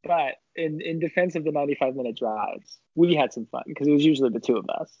stupid. But in defense of the 95-minute drives, we had some fun because it was usually the two of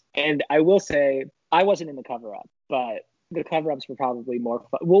us. And I will say, I wasn't in the cover up, but the cover ups were probably more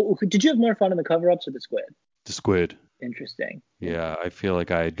fun. Well, did you have more fun in the cover ups or the squid? The squid. Interesting. Yeah, I feel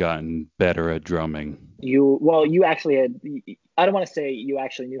like I had gotten better at drumming. You actually had, I don't want to say you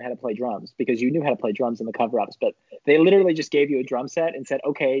actually knew how to play drums because you knew how to play drums in the cover ups, but they literally just gave you a drum set and said,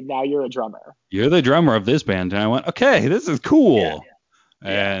 okay, now you're a drummer. You're the drummer of this band. And I went, okay, this is cool. Yeah.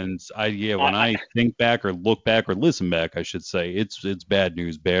 And when I think back or look back or listen back, I should say, it's Bad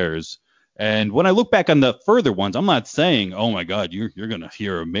News Bears. And when I look back on the further ones, I'm not saying, oh my God, you're gonna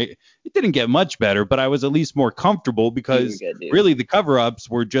hear it didn't get much better, but I was at least more comfortable because Good, really the cover-ups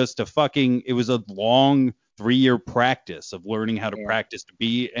were just it was a long 3-year practice of learning how to practice to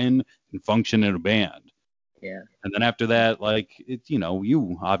be in and function in a band. Yeah. And then after that, like,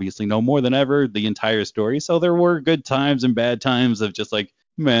 you obviously know more than ever the entire story. So there were good times and bad times of just like,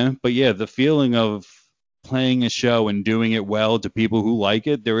 man. But yeah, the feeling of playing a show and doing it well to people who like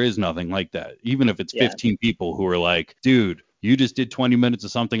it, there is nothing like that. Even if it's 15 people who are like, dude, you just did 20 minutes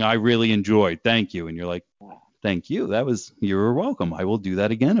of something I really enjoyed. Thank you. And you're like, thank you. You're welcome. I will do that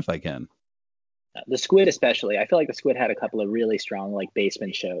again if I can. The Squid especially, I feel like the Squid had a couple of really strong like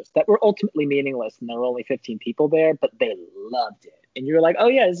basement shows that were ultimately meaningless and there were only 15 people there, but they loved it. And you were like, oh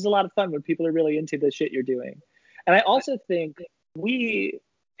yeah, this is a lot of fun when people are really into the shit you're doing. And I also think we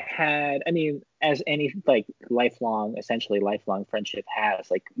had, I mean, as any like essentially lifelong friendship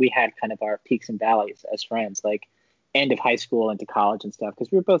has, like we had kind of our peaks and valleys as friends, like end of high school into college and stuff, because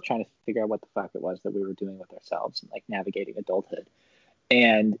we were both trying to figure out what the fuck it was that we were doing with ourselves and like navigating adulthood.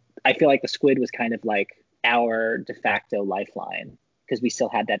 And I feel like the Squid was kind of like our de facto lifeline because we still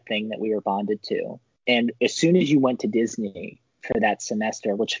had that thing that we were bonded to. And as soon as you went to Disney for that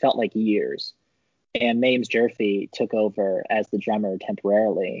semester, which felt like years, and Mames Jerfy took over as the drummer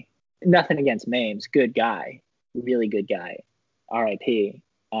temporarily, nothing against Mames, good guy, really good guy, R.I.P.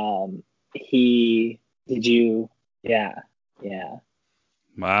 Yeah.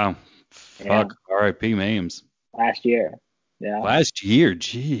 Wow. Fuck. Yeah. R.I.P. Mames. Last year. Yeah. Last year,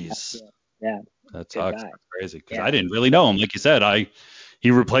 jeez. Yeah. That sucks. That's crazy because Yeah. I didn't really know him. Like you said, he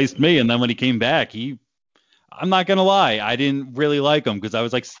replaced me, and then when he came back, I'm not gonna lie, I didn't really like him because I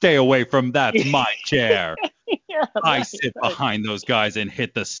was like, stay away from that's my chair. I sit behind those guys and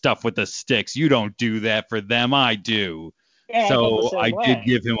hit the stuff with the sticks. You don't do that for them. I do. Yeah, so I did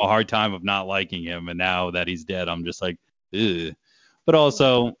give him a hard time of not liking him, and now that he's dead, I'm just like, ugh. But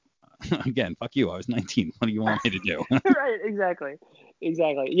also, again, fuck you. I was 19. What do you want me to do? Right, exactly.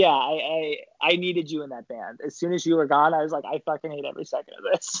 Yeah, I needed you in that band. As soon as you were gone, I was like, I fucking hate every second of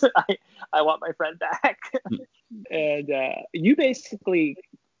this. I want my friend back. And you basically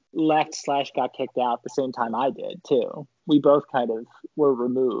left / got kicked out the same time I did too. We both kind of were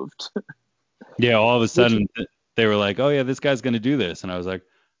removed. Yeah, all of a sudden they were like, oh yeah, this guy's gonna do this, and I was like,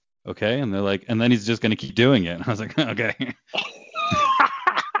 Okay. And they're like, and then he's just going to keep doing it. And I was like, okay.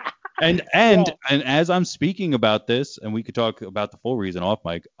 And Yeah. and as I'm speaking about this, and we could talk about the full reason off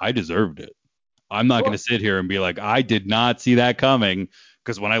mic, I deserved it. I'm not going to Well, sit here and be like, I did not see that coming.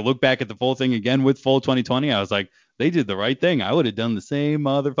 Because when I look back at the full thing again with full 2020, I was like, they did the right thing. I would have done the same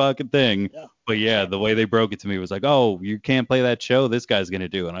motherfucking thing. yeah. But yeah, the way they broke it to me was like, oh, you can't play that show. This guy's going to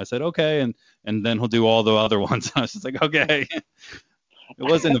do. And I said, okay. And then he'll do all the other ones. I was just like, okay. It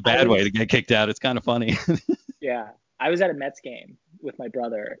wasn't a I bad way to was, get kicked out. It's kind of funny. yeah, I was at a Mets game with my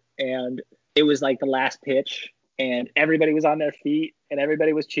brother, and it was like the last pitch, and everybody was on their feet, and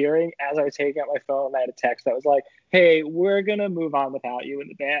everybody was cheering. As I was taking out my phone, I had a text that was like, "Hey, we're gonna move on without you in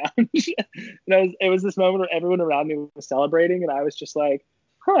the band." And it was this moment where everyone around me was celebrating, and I was just like,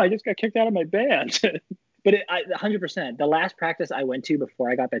 "Huh, I just got kicked out of my band." But 100%. The last practice I went to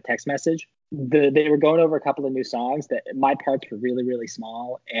before I got that text message, they were going over a couple of new songs that my parts were really, really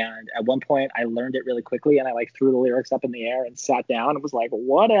small. And at one point, I learned it really quickly, and I like threw the lyrics up in the air and sat down and was like,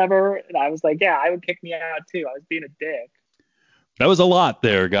 whatever. And I was like, yeah, I would kick me out too. I was being a dick. That was a lot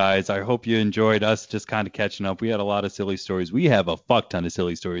there, guys. I hope you enjoyed us just kind of catching up. We had a lot of silly stories. We have a fuck ton of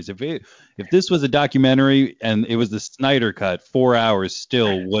silly stories. If this was a documentary and it was the Snyder cut, 4 hours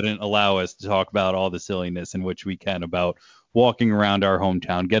still wouldn't allow us to talk about all the silliness in which we can about walking around our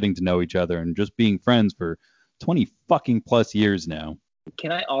hometown, getting to know each other, and just being friends for 20 fucking plus years now.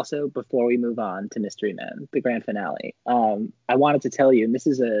 Can I also, before we move on to Mystery Men, the grand finale, I wanted to tell you, and this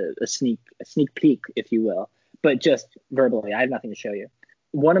is a sneak peek, if you will, but just verbally, I have nothing to show you.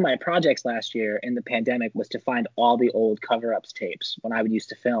 One of my projects last year in the pandemic was to find all the old cover-ups tapes when I would used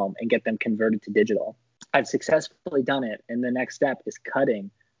to film and get them converted to digital. I've successfully done it, and the next step is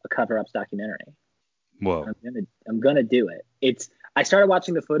cutting a cover-ups documentary. Whoa. I'm gonna do it. I started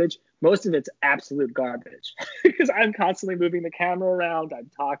watching the footage. Most of it's absolute garbage because I'm constantly moving the camera around.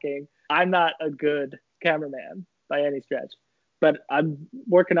 I'm talking. I'm not a good cameraman by any stretch, but I'm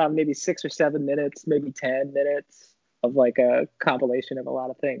working on maybe 6 or 7 minutes, maybe 10 minutes of like a compilation of a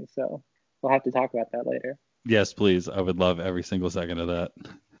lot of things. So we'll have to talk about that later. Yes, please. I would love every single second of that.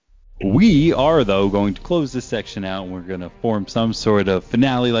 We are, though, going to close this section out, and we're going to form some sort of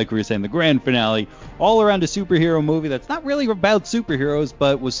finale, like we were saying, the grand finale, all around a superhero movie that's not really about superheroes,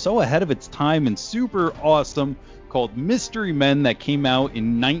 but was so ahead of its time and super awesome, called Mystery Men, that came out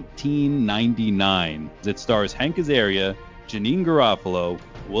in 1999. It stars Hank Azaria, Janine Garofalo,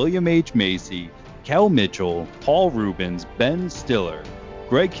 William H. Macy, Kel Mitchell, Paul Rubens, Ben Stiller.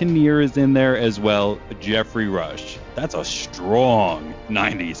 Greg Kinnear is in there as well, Jeffrey Rush. That's a strong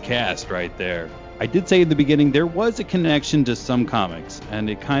 90s cast right there. I did say in the beginning there was a connection to some comics, and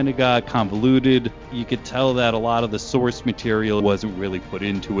it kind of got convoluted. You could tell that a lot of the source material wasn't really put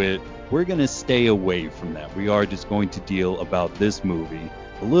into it. We're going to stay away from that. We are just going to deal about this movie.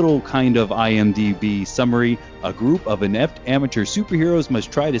 A little kind of IMDb summary. A group of inept amateur superheroes must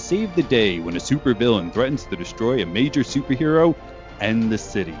try to save the day when a supervillain threatens to destroy a major superhero and the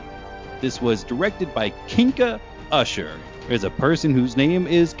city. This was directed by Kinka Usher. There's a person whose name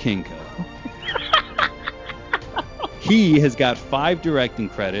is Kinka. He has got 5 directing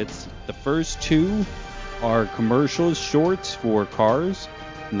credits. The first 2 are commercials, shorts for Cars,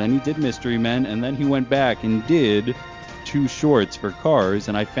 and then he did Mystery Men, and then he went back and did 2 shorts for Cars,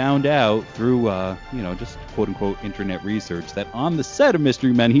 and I found out through, just quote-unquote internet research that on the set of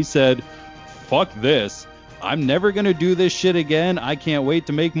Mystery Men, he said, fuck this. I'm never going to do this shit again. I can't wait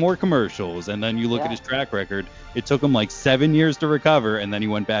to make more commercials. And then you look at his track record. It took him like 7 years to recover, and then he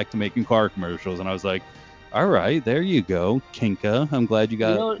went back to making car commercials. And I was like, all right, there you go, Kinka. I'm glad you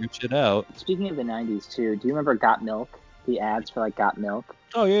got your shit out. Speaking of the 90s, too, do you remember Got Milk? The ads for like Got Milk?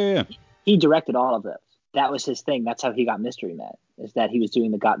 Oh, yeah. He directed all of those. That was his thing. That's how he got Mystery Men, is that he was doing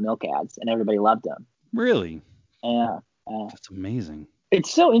the Got Milk ads, and everybody loved him. Really? Yeah. That's amazing.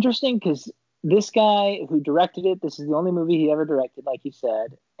 It's so interesting because this guy who directed it, this is the only movie he ever directed, like you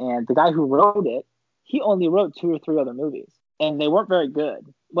said. And the guy who wrote it, he only wrote 2 or 3 other movies. And they weren't very good.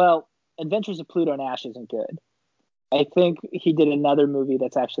 Well, Adventures of Pluto and Ash isn't good. I think he did another movie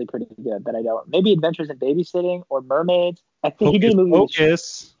that's actually pretty good that I don't. Maybe Adventures in Babysitting or Mermaids. I think he did a movie.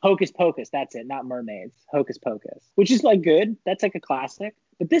 Hocus Pocus. That's it. Not Mermaids. Hocus Pocus. Which is like good. That's like a classic.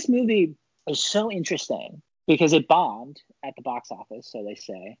 But this movie is so interesting because it bombed at the box office, so they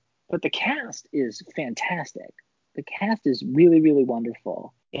say. But the cast is fantastic. The cast is really, really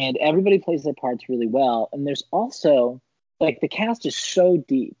wonderful. And everybody plays their parts really well. And there's also, like, the cast is so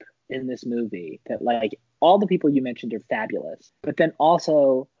deep in this movie that, like, all the people you mentioned are fabulous. But then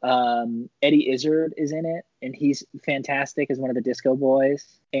also Eddie Izzard is in it, and he's fantastic as one of the Disco Boys.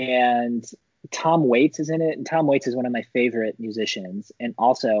 And Tom Waits is in it, and Tom Waits is one of my favorite musicians and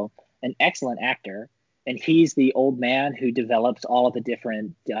also an excellent actor. And he's the old man who develops all of the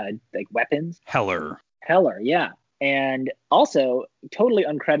different like weapons. Heller. Heller, yeah. And also totally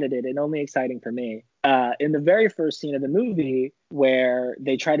uncredited and only exciting for me. In the very first scene of the movie where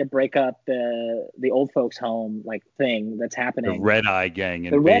they try to break up the old folks home like thing that's happening. The Red Eye Gang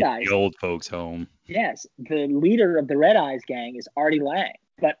The Red invaded Eyes. the old folks' home. Yes, the leader of the Red Eyes gang is Artie Lang,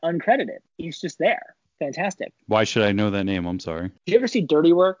 but uncredited. He's just there. Fantastic. Why should I know that name? I'm sorry. Did you ever see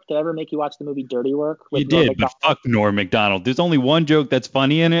Dirty Work? Did I ever make you watch the movie Dirty Work? You did, but fuck Norm Macdonald. There's only one joke that's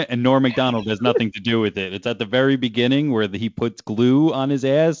funny in it, and Norm Macdonald has nothing to do with it. It's at the very beginning where he puts glue on his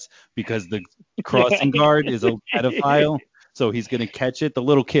ass because the crossing guard is a pedophile. So he's going to catch it. The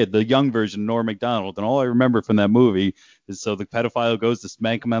little kid, the young version of Norm Macdonald. And all I remember from that movie is so the pedophile goes to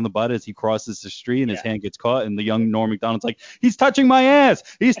smack him on the butt as he crosses the street and his hand gets caught. And the young Norm Macdonald's like, he's touching my ass.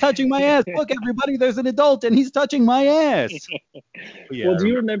 He's touching my ass. Look, everybody, there's an adult and he's touching my ass. Yeah, well, do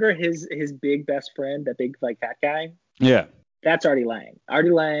you remember his big best friend, that big like fat guy? Yeah. That's Artie Lang.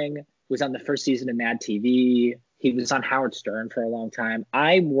 Artie Lang was on the first season of Mad TV. He was on Howard Stern for a long time.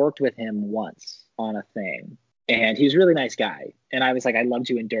 I worked with him once on a thing. And he was a really nice guy. And I was like, I loved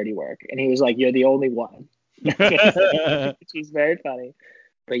you in Dirty Work. And he was like, you're the only one. Which was very funny.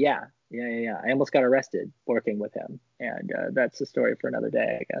 But yeah. I almost got arrested working with him. And that's a story for another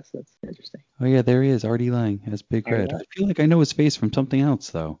day, I guess. That's interesting. Oh, yeah, there he is. Artie Lang as Big Red. I feel like I know his face from something else,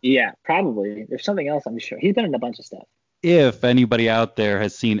 though. Yeah, probably. There's something else, I'm sure. He's been in a bunch of stuff. If anybody out there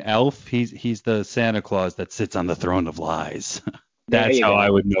has seen Elf, he's the Santa Claus that sits on the throne of lies. That's how I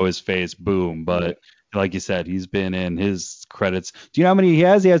would know his face. Boom. But like you said, he's been in his credits. Do you know how many he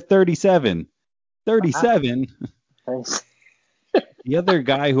has? He has 37. 37. Wow. The other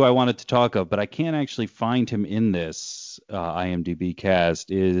guy who I wanted to talk of, but I can't actually find him in this IMDb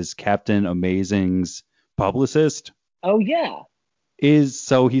cast, is Captain Amazing's publicist. Oh, yeah.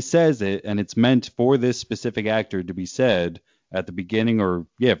 So he says it, and it's meant for this specific actor to be said at the beginning, or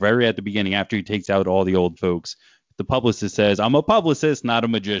very at the beginning after he takes out all the old folks. The publicist says, I'm a publicist, not a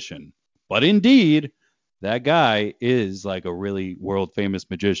magician. But indeed, that guy is like a really world famous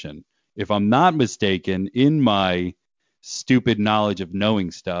magician. If I'm not mistaken, in my stupid knowledge of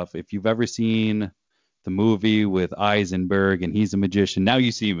knowing stuff, if you've ever seen the movie with Eisenberg and he's a magician, Now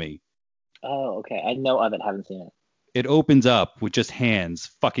You See Me. Oh, okay. I know of it, haven't seen it. It opens up with just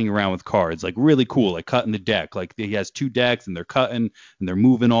hands fucking around with cards, like really cool, like cutting the deck. Like he has two decks and they're cutting and they're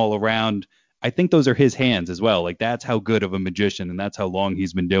moving all around. I think those are his hands as well. Like that's how good of a magician and that's how long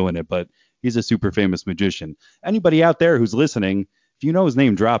he's been doing it. But he's a super famous magician. Anybody out there who's listening, if you know his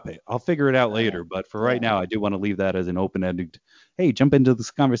name, drop it. I'll figure it out later. But for right now, I do want to leave that as an open-ended, hey, jump into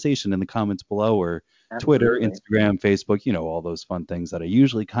this conversation in the comments below or Twitter, Instagram, Facebook, all those fun things that I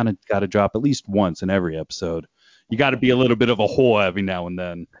usually kind of got to drop at least once in every episode. You got to be a little bit of a whore every now and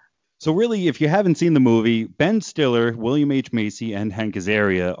then. So really, if you haven't seen the movie, Ben Stiller, William H. Macy, and Hank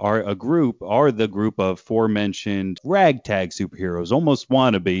Azaria are the group of aforementioned ragtag superheroes, almost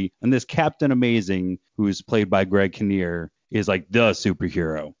wannabe. And this Captain Amazing, who is played by Greg Kinnear, is like the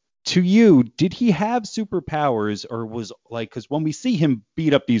superhero. To you, did he have superpowers or was like, because when we see him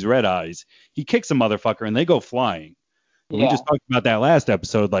beat up these Red Eyes, he kicks a motherfucker and they go flying. Yeah. We just talked about that last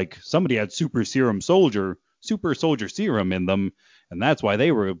episode, like somebody had super soldier serum in them, and that's why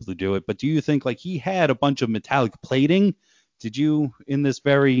they were able to do it. But do you think like he had a bunch of metallic plating? Did you, in this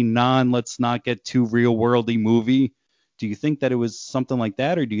very let's not get too real worldy movie, do you think that it was something like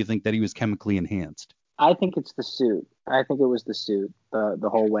that, or do you think that he was chemically enhanced? I think it's the suit. I think it was the suit the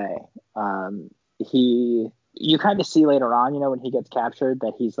whole way. You kind of see later on, when he gets captured,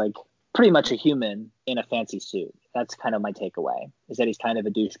 that he's like pretty much a human in a fancy suit. That's kind of my takeaway, is that he's kind of a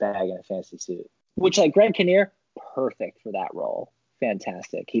douchebag in a fancy suit. Which, like, Greg Kinnear, perfect for that role.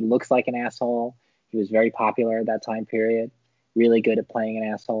 Fantastic. He looks like an asshole. He was very popular at that time period. Really good at playing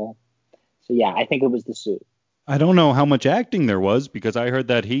an asshole. So, yeah, I think it was the suit. I don't know how much acting there was, because I heard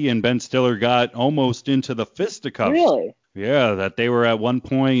that he and Ben Stiller got almost into the fisticuffs. Really? Yeah, that they were at one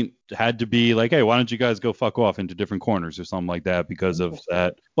point had to be like, hey, why don't you guys go fuck off into different corners or something like that because of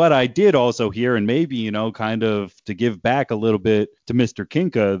that. But I did also hear, and maybe, kind of to give back a little bit to Mr.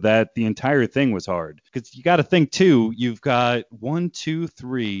 Kinka, that the entire thing was hard. Because you got to think, too, you've got 1, 2,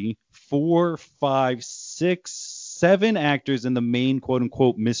 3, 4, 5, 6, 7 actors in the main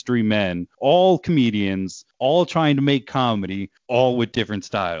quote-unquote mystery men, all comedians, all trying to make comedy, all with different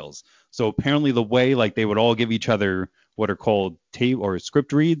styles. So apparently the way like they would all give each other what are called tape or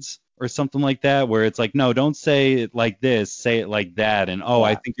script reads or something like that, where it's like, no, don't say it like this, say it like that. And,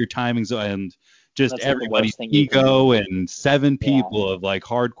 I think your timing's, and just That's like the everybody's worst thing you can ego do. and seven Yeah. people of like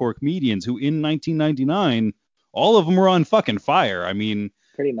hardcore comedians who in 1999, all of them were on fucking fire. I mean,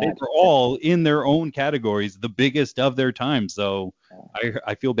 Pretty they much. were all in their own categories, the biggest of their time. So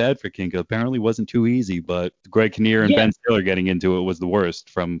I feel bad for Kinko. Apparently wasn't too easy, but Greg Kinnear and Yeah. Ben Stiller getting into it was the worst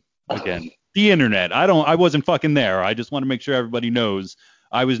from, again, the internet. I wasn't fucking there. I just want to make sure everybody knows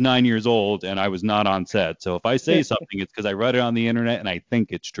I was 9 years old and I was not on set. So if I say something, it's because I read it on the internet and I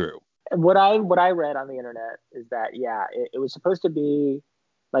think it's true. What I read on the internet is that it was supposed to be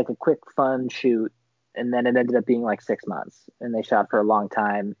like a quick fun shoot, and then it ended up being like 6 months, and they shot for a long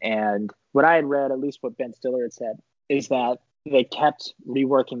time. And what I had read, at least what Ben Stiller had said, is that they kept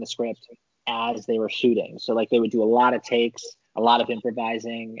reworking the script as they were shooting. So like they would do a lot of takes, a lot of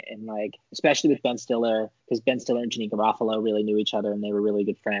improvising, and like especially with Ben Stiller, because Ben Stiller and Janeane Garofalo really knew each other and they were really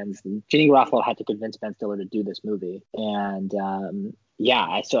good friends. And Janeane Garofalo had to convince Ben Stiller to do this movie, and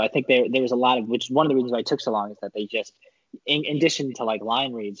so I think there was a lot of, which is one of the reasons why it took so long, is that they just, in addition to like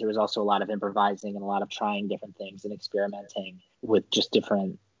line reads, there was also a lot of improvising and a lot of trying different things and experimenting with just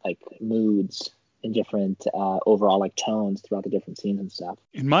different like moods and different overall like tones throughout the different scenes and stuff.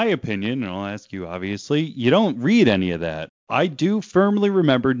 In my opinion, and I'll ask you obviously, you don't read any of that. I do firmly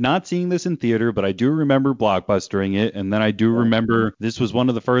remember not seeing this in theater, but I do remember blockbustering it. And then I do remember this was one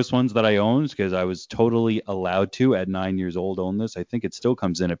of the first ones that I owned because I was totally allowed to at 9 years old own this. I think it still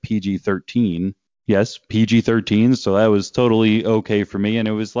comes in a PG-13. Yes, PG-13. So that was totally okay for me. And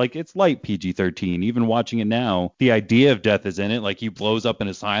it was like, it's light PG-13. Even watching it now, the idea of death is in it. Like he blows up an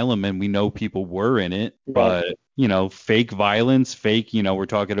asylum and we know people were in it. But fake violence, we're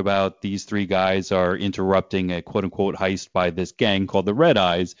talking about these three guys are interrupting a quote unquote heist by this gang called the Red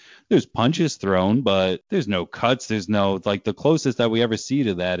Eyes. There's punches thrown, but there's no cuts. There's no, like, the closest that we ever see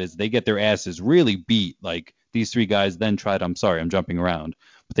to that is they get their asses really beat. Like these three guys then I'm sorry, I'm jumping around,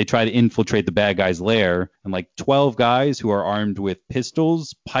 but they try to infiltrate the bad guy's lair, and like 12 guys who are armed with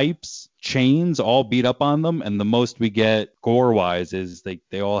pistols, pipes, chains all beat up on them. And the most we get gore wise is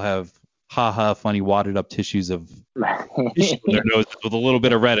they all have funny wadded up tissues of tissue in their noses with a little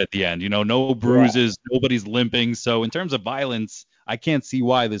bit of red at the end. No bruises, nobody's limping. So in terms of violence, I can't see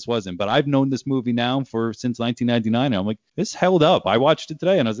why this wasn't. But I've known this movie now since 1999. And I'm like, this held up. I watched it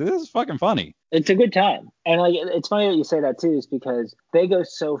today and I was like, this is fucking funny. It's a good time. And like it's funny that you say that too, is because they go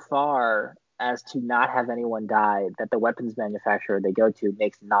so far as to not have anyone die that the weapons manufacturer they go to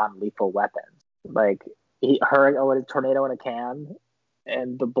makes non-lethal weapons. Like a tornado in a can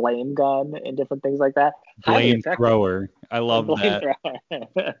and the blame gun and different things like that. Blame thrower. I love that.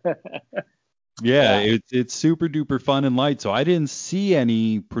 Yeah, it's super duper fun and light. So I didn't see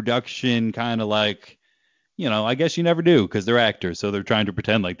any production kind of like, I guess you never do because they're actors. So they're trying to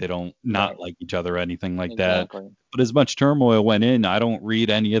pretend like they don't not like each other or anything like that. But as much turmoil went in, I don't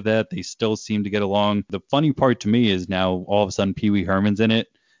read any of that. They still seem to get along. The funny part to me is now all of a sudden Pee Wee Herman's in it.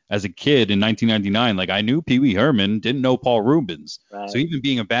 As a kid in 1999, like I knew Pee Wee Herman, didn't know Paul Rubens. Right. So even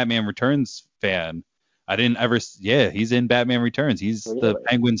being a Batman Returns fan, I didn't ever. Yeah, he's in Batman Returns. He's the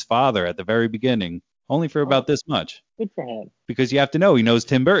Penguin's father at the very beginning, only for about this much. Good for him. Because you have to know he knows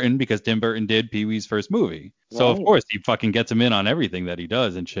Tim Burton because Tim Burton did Pee Wee's first movie. So of course he fucking gets him in on everything that he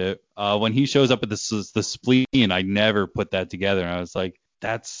does and shit. When he shows up at the spleen, I never put that together. And I was like,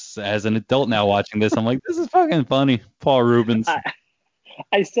 that's, as an adult now watching this, I'm like, this is fucking funny. Paul Rubens.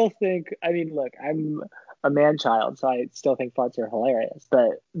 I still think, I mean, look, I'm a man child, so I still think farts are hilarious.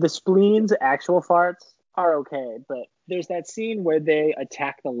 But the spleen's actual farts are okay. But there's that scene where they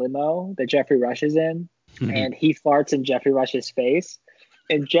attack the limo that Jeffrey Rush is in, and he farts in Jeffrey Rush's face.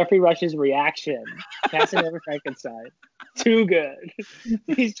 And Jeffrey Rush's reaction, Casanova Frankenstein, too good.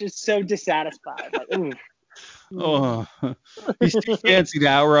 He's just so dissatisfied. Like, ooh. Oh, he's too fancy to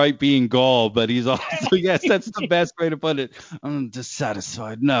outright being gall, but he's also, yes, that's the best way to put it. I'm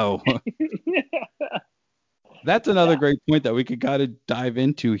dissatisfied. No. That's another great point that we could kind of dive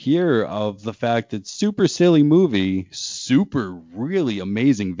into here, of the fact that super silly movie, super really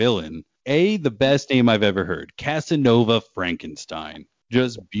amazing villain. The best name I've ever heard, Casanova Frankenstein.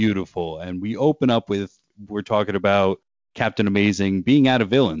 Just beautiful. And we open up with, we're talking about Captain Amazing being out of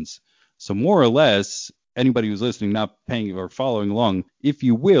villains. So more or less, anybody who's listening, not paying or following along, if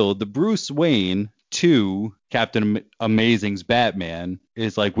you will, the Bruce Wayne to Captain Amazing's Batman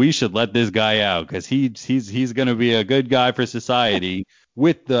is like, we should let this guy out because he's going to be a good guy for society,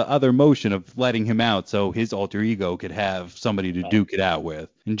 with the other motion of letting him out so his alter ego could have somebody to duke it out with.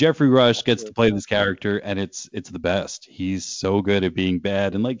 And Jeffrey Rush gets to play this character, and it's the best. He's so good at being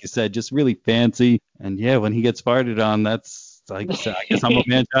bad, and like you said, just really fancy. And yeah, when he gets farted on, that's I guess I'm a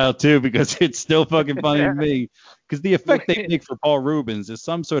man child too, because it's still fucking funny to me. Because the effect they make for Paul Rubens is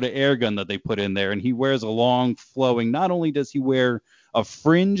some sort of air gun that they put in there, and he wears a long flowing. Not only does he wear a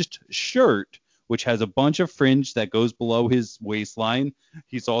fringed shirt, which has a bunch of fringe that goes below his waistline,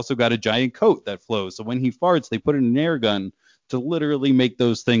 he's also got a giant coat that flows. So when he farts, they put in an air gun to literally make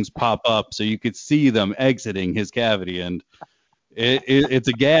those things pop up, so you could see them exiting his cavity, and it's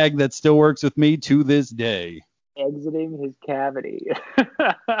a gag that still works with me to this day. Exiting his cavity.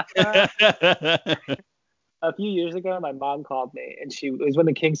 A few years ago, my mom called me, and it was when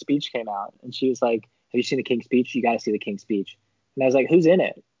the King's Speech came out, and she was like, "Have you seen the King's Speech? You got to see the King's Speech." And I was like, "Who's in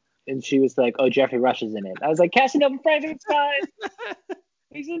it?" And she was like, "Oh, Jeffrey Rush is in it." I was like, "Casanova Frankenstein,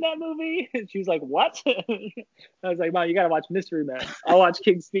 he's in that movie." And she was like, "What?" I was like, "Mom, you got to watch Mystery Men. I'll watch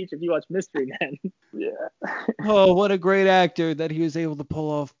King's Speech if you watch Mystery Men." Yeah. Oh, what a great actor that he was able to pull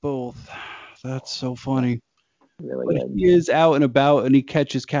off both. That's so funny. Really But good. he is out and about, and he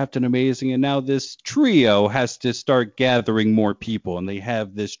catches Captain Amazing, and now this trio has to start gathering more people, and they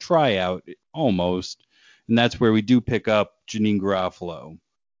have this tryout almost, and that's where we do pick up Janine Garofalo.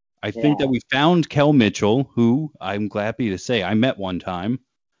 I think that Yeah. we found Kel Mitchell, who I'm happy to say I met one time.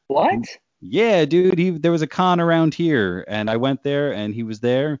 What? Yeah, dude, there was a con around here, and I went there, and he was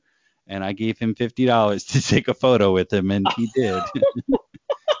there, and I gave him $50 to take a photo with him, and he did.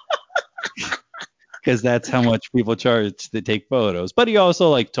 Because that's how much people charge to take photos. But he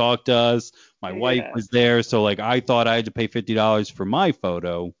also like talked to us. My wife was there, so like I thought I had to pay $50 for my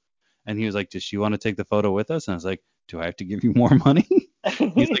photo, and he was like, "Does she want to take the photo with us?" And I was like, "Do I have to give you more money?"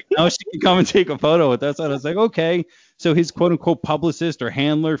 He's like, "No, she can come and take a photo with us." And I was like, "Okay." So his quote unquote publicist or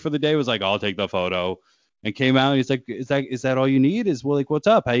handler for the day was like, "I'll take the photo," and came out. And he's like, "Is that all you need?" Well, like, "What's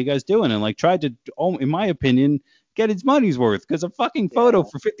up? How you guys doing?" And like tried to, in my opinion, get his money's worth, because a fucking photo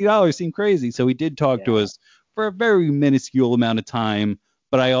for $50 seemed crazy. So he did talk to us for a very minuscule amount of time.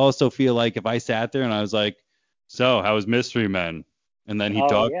 But I also feel like if I sat there and I was like, "So how was Mystery Men?" And then he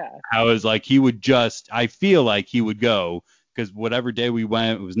talked, how is like I feel like he would go, because whatever day we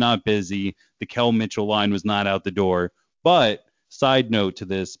went, it was not busy. The Kel Mitchell line was not out the door. But side note to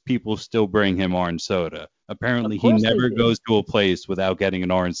this, people still bring him orange soda. Apparently, he never goes to a place without getting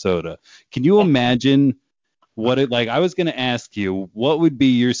an orange soda. Can you imagine I was going to ask you, what would be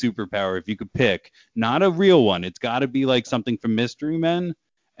your superpower if you could pick? Not a real one. It's got to be like something from Mystery Men.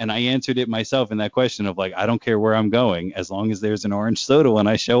 And I answered it myself in that question of like, I don't care where I'm going as long as there's an orange soda when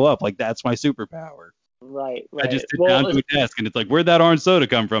I show up. Like, that's my superpower. Right. I just sit down to a desk and it's like, where'd that orange soda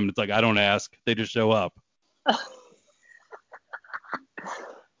come from? And it's like, I don't ask. They just show up.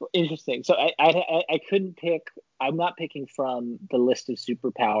 Interesting. So I couldn't pick. I'm not picking from the list of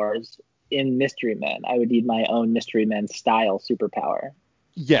superpowers in Mystery Men. I would need my own Mystery Men style superpower.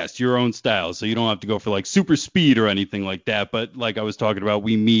 Yes, your own style. So you don't have to go for like super speed or anything like that. But like I was talking about,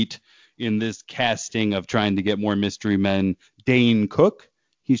 we meet in this casting of trying to get more Mystery Men, Dane Cook.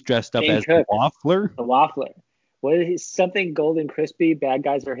 He's dressed up as the Waffler. The Waffler. What is he? Something golden crispy. Bad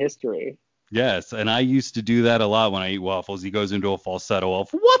guys are history. Yes, and I used to do that a lot when I eat waffles. He goes into a falsetto of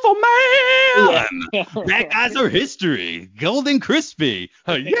Waffle Man! Yeah. Bad guys are history. Golden crispy.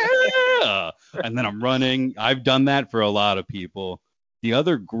 Yeah! And then I'm running. I've done that for a lot of people. The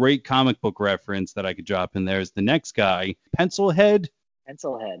other great comic book reference that I could drop in there is the next guy, Pencilhead.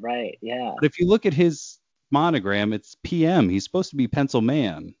 Pencilhead, right, yeah. But if you look at his monogram, it's PM. He's supposed to be Pencil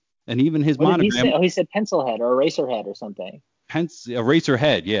Man. And even his monogram. Did he say? Oh, he said Pencilhead or Eraserhead or something.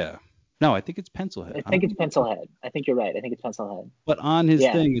 Eraserhead, yeah. No, I think it's Pencilhead. I think it's Pencilhead. I think you're right. I think it's Pencilhead. But on his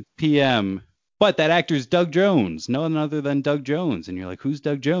thing, it's PM. But that actor is Doug Jones, no one other than Doug Jones. And you're like, who's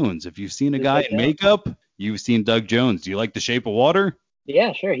Doug Jones? If you've seen a guy in makeup, you've seen Doug Jones. Do you like The Shape of Water?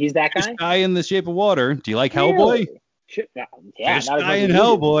 Yeah, sure. He's that guy. Fish guy in The Shape of Water. Do you like Hellboy? Yeah, Fish guy in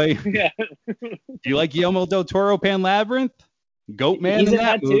Hellboy. Yeah. Do you like Guillermo del Toro Pan Labyrinth? Goat Man in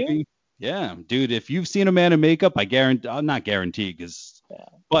that movie. Too? Yeah, dude. If you've seen a man in makeup, I guarantee. I'm not guaranteed because. Yeah,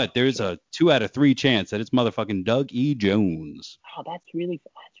 but there's a 2 out of 3 chance that it's motherfucking Doug E. Jones. Oh, that's really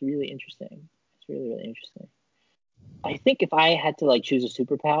interesting. That's really, really interesting. I think if I had to like choose a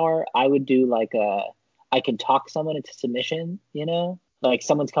superpower, I would do like I can talk someone into submission, you know? Like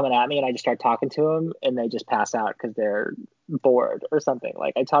someone's coming at me and I just start talking to them and they just pass out because they're bored or something.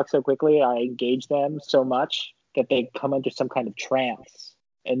 Like I talk so quickly, I engage them so much that they come into some kind of trance.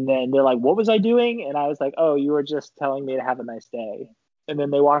 And then they're like, what was I doing? And I was like, oh, you were just telling me to have a nice day. And then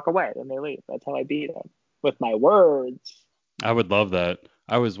they walk away and they leave. That's how I beat them, with my words. I would love that.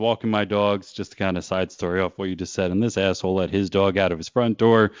 I was walking my dogs, just to kind of side story off what you just said, and this asshole let his dog out of his front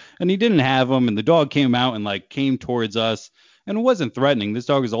door, and he didn't have him, and the dog came out and like came towards us, And it wasn't threatening. This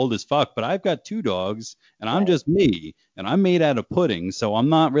dog is old as fuck, but I've got two dogs, and I'm Right. just me, and I'm made out of pudding, so I'm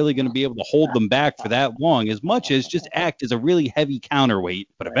not really going to be able to hold them back for that long as much as just act as a really heavy counterweight.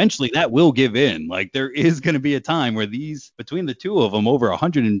 But Right. eventually that will give in. Like, there is going to be a time where these, between the two of them, over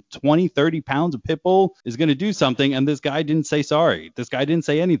 120, 30 pounds of pit bull is going to do something, and this guy didn't say sorry. This guy didn't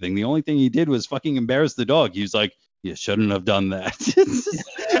say anything. The only thing he did was fucking embarrass the dog. He was like, you shouldn't have done that. It's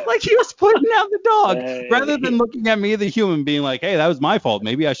just like he was putting down the dog rather than looking at me, the human, being like, hey, that was my fault.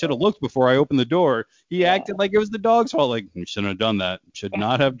 Maybe I should have looked before I opened the door. He Yeah. acted like it was the dog's fault. Like, you shouldn't have done that. Should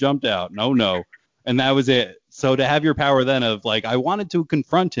not have jumped out. No, no. And that was it. So to have your power then of like, I wanted to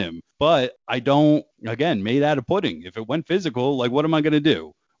confront him, but I don't, again, made out of pudding. If it went physical, like, what am I going to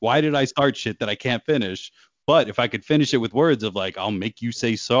do? Why did I start shit that I can't finish? But if I could finish it with words of like, I'll make you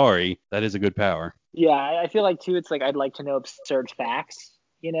say sorry, that is a good power. Yeah, I feel like too. It's like I'd like to know absurd facts.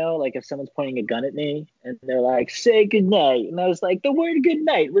 Like if someone's pointing a gun at me and they're like, "Say goodnight," and I was like, "The word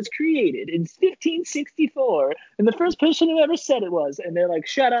goodnight was created in 1564, and the first person who ever said it was," and they're like,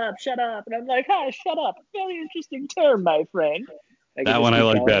 "Shut up, shut up," and I'm like, "Hi, shut up. Very interesting term, my friend." I could That just one I keep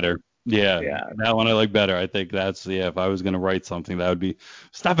like going. better. Yeah, Yeah. that one I like better. I think that's, yeah, if I was going to write something, that would be,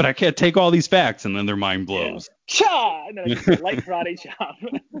 stop it, I can't take all these facts, and then their mind Yeah. blows. Cha! And then I just go light karate chop.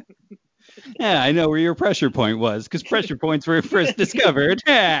 Yeah, I know where your pressure point was, because pressure points were first discovered.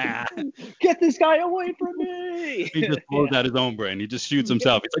 Yeah. Get this guy away from me! He just blows Yeah. out his own brain. He just shoots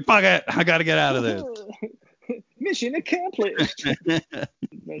himself. He's like, fuck it, I got to get out of this. Mission accomplished.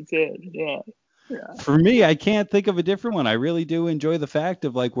 That's it. Yeah. Yeah. For me, I can't think of a different one. I really do enjoy the fact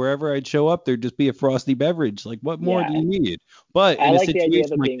of like wherever I'd show up, there'd just be a frosty beverage. Like, what more do Yeah. you need? But I in a like the idea of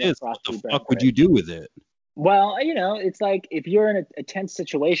situation it like being a this, what the frosty fuck would you beverage. do with it? Well, it's like if you're in a tense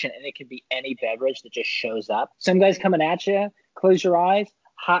situation and it can be any beverage that just shows up. Some guy's coming at you, close your eyes,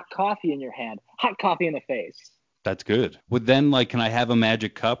 hot coffee in your hand, hot coffee in the face. That's good. Would then, like, can I have a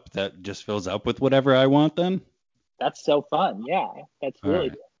magic cup that just fills up with whatever I want then? That's so fun. Yeah. That's All really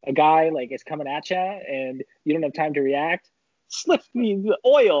right. a guy like is coming at you and you don't have time to react. Slip me the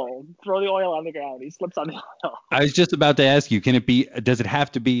oil. Throw the oil on the ground. He slips on the oil. I was just about to ask you, does it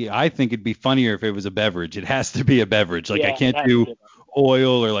have to be, I think it'd be funnier if it was a beverage. It has to be a beverage. Like, I Yeah, it can't has to do be.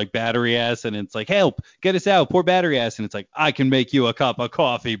 oil or like battery acid. And it's like, help, get us out, pour battery acid. And it's like, I can make you a cup of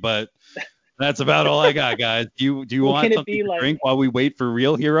coffee, but that's about all I got, guys. Do you Well, can want it something be to like drink while we wait for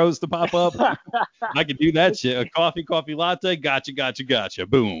real heroes to pop up? I could do that shit. A coffee latte. Gotcha, gotcha, gotcha.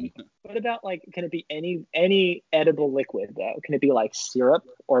 Boom. what about like can it be any edible liquid though? Can it be like syrup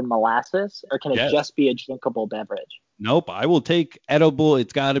or molasses or can it Yes. just be a drinkable beverage? Nope. I will take edible.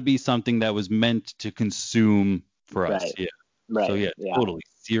 It's got to be something that was meant to consume for us. Right. Yeah. So Right. yeah, Yeah. totally.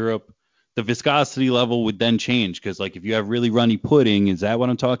 Syrup. The viscosity level would then change because like if you have really runny pudding, is that what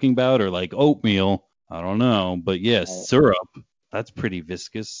I'm talking about? Or like oatmeal? I don't know. But yeah, Right. syrup. That's pretty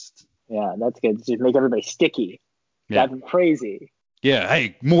viscous. Yeah, that's good. Just make everybody sticky. Yeah. Drive them crazy. Yeah,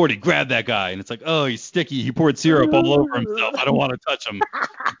 hey, Morty, grab that guy. And it's like, oh, he's sticky. He poured syrup all over himself. I don't want to touch him.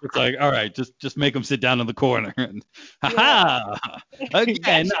 It's like, all right, just make him sit down in the corner. And, Yeah. ha!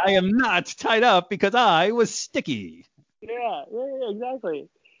 Again, Gotcha. I am not tied up because I was sticky. Yeah, exactly.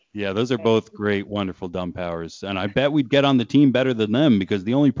 Yeah, those are both great, wonderful dumb powers. And I bet we'd get on the team better than them because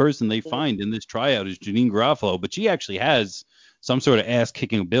the only person they find in this tryout is Janine Garofalo, but she actually has some sort of ass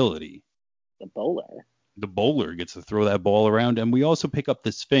kicking ability. The bowler. The bowler gets to throw that ball around. And we also pick up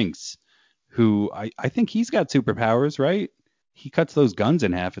the Sphinx, who I think he's got superpowers, right? He cuts those guns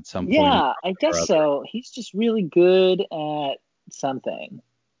in half at some point Yeah, I or guess other. so. He's just really good at something.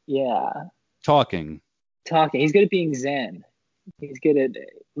 Yeah. Talking. Talking. He's good at being zen. He's good at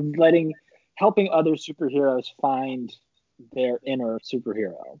helping other superheroes find their inner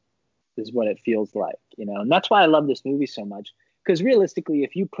superhero is what it feels like. And that's why I love this movie so much. Because realistically,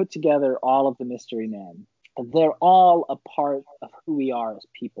 if you put together all of the Mystery Men, they're all a part of who we are as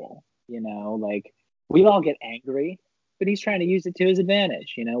people. Like we all get angry, but he's trying to use it to his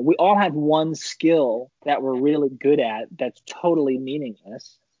advantage. We all have one skill that we're really good at that's totally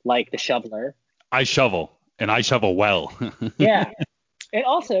meaningless, like the shoveler. I shovel, and I shovel well. Yeah. And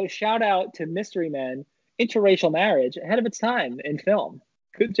also, shout out to Mystery Men, interracial marriage ahead of its time in film.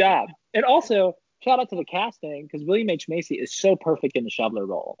 Good job. And also, shout out to the casting because William H. Macy is so perfect in the shoveler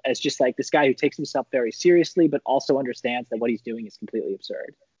role as just like this guy who takes himself very seriously, but also understands that what he's doing is completely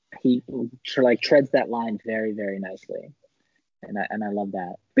absurd. He like treads that line very, very nicely. And I love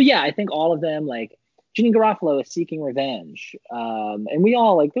that. But yeah, I think all of them, like Janine Garofalo is seeking revenge. And we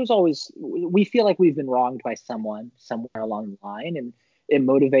all we feel like we've been wronged by someone somewhere along the line. And it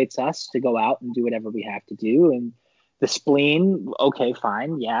motivates us to go out and do whatever we have to do. And The spleen, okay,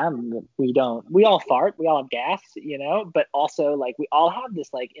 fine, yeah. We all fart, we all have gas, but also like we all have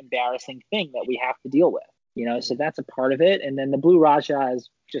this like embarrassing thing that we have to deal with, so that's a part of it. And then the Blue Raja is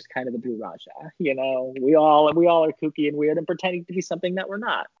just kind of the Blue Raja, we all are kooky and weird and pretending to be something that we're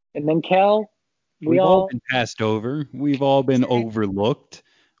not. And then Kel, We've all been passed over. We've all been overlooked.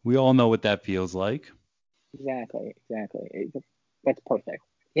 We all know what that feels like. Exactly. That's perfect.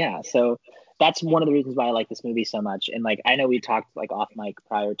 Yeah. So that's one of the reasons why I like this movie so much. And like, I know we talked like off mic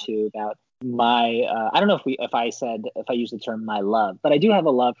prior to about my, I don't know if I use the term my love, but I do have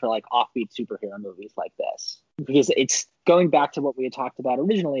a love for like offbeat superhero movies like this, because it's going back to what we had talked about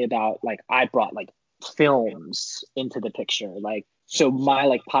originally about like, I brought like films into the picture. Like, so my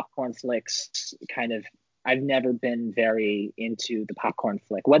like popcorn flicks kind of, I've never been very into the popcorn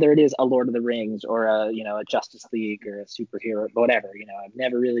flick, whether it is a Lord of the Rings or a Justice League or a superhero, whatever, I've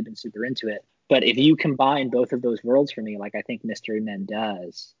never really been super into it. But if you combine both of those worlds for me, like I think Mystery Men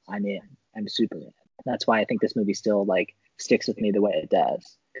does, I'm in. I'm super in. That's why I think this movie still like sticks with me the way it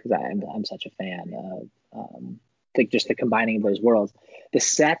does, because I'm such a fan of like just the combining of those worlds. The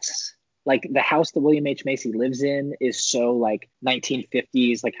sets, like the house that William H. Macy lives in is so like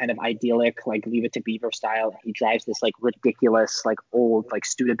 1950s, like kind of idyllic, like Leave It to Beaver style. He drives this like ridiculous, like old, like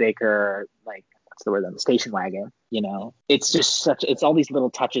Studebaker, like what's the word, the station wagon. It's just it's all these little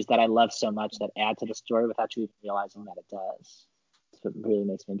touches that I love so much that add to the story without you even realizing that it does. So it really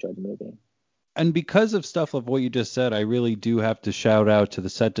makes me enjoy the movie. And because of stuff of what you just said, I really do have to shout out to the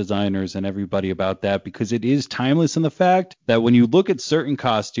set designers and everybody about that, because it is timeless in the fact that when you look at certain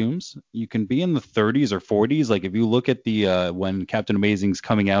costumes, you can be in the 30s or 40s. Like if you look at the when Captain Amazing's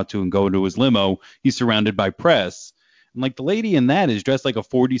coming out to and go into his limo, he's surrounded by press. And like the lady in that is dressed like a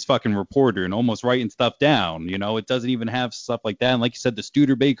 40s fucking reporter and almost writing stuff down. It doesn't even have stuff like that. And like you said, the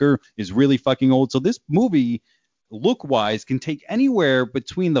Studebaker is really fucking old. So this movie look wise can take anywhere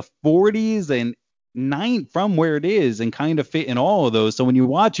between the 40s and 9 from where it is and kind of fit in all of those. So when you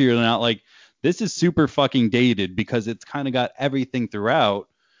watch it, you're not like, this is super fucking dated, because it's kind of got everything throughout.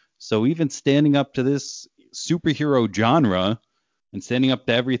 So even standing up to this superhero genre and standing up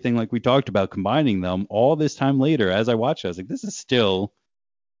to everything like we talked about, combining them all this time later, as I watched it, I was like, this is still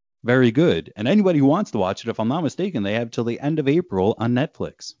very good. And anybody who wants to watch it, if I'm not mistaken, they have till the end of April on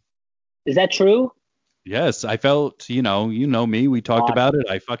Netflix. Is that true? Yes, I felt, me, we talked about it.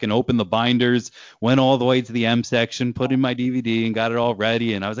 I fucking opened the binders, went all the way to the M section, put in my DVD and got it all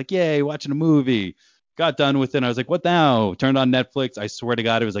ready. And I was like, yay, watching a movie. Got done with it. And I was like, what now? Turned on Netflix. I swear to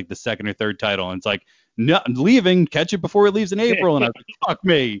God, it was like the second or third title. And it's like, no, I'm leaving, catch it before it leaves in April. And I was like, fuck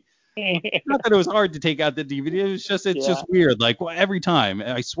me. Not that it was hard to take out the DVD. It's just weird. Like every time,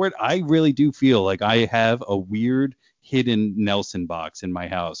 I swear, I really do feel like I have a weird hidden Nelson box in my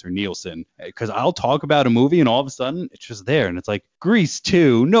house, or Nielsen, because I'll talk about a movie and all of a sudden it's just there, and it's like Grease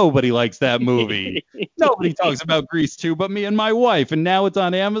 2. Nobody likes that movie. Nobody talks about Grease 2 but me and my wife, and now it's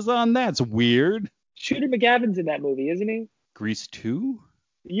on Amazon. That's weird. Shooter McGavin's in that movie, isn't he? Grease 2?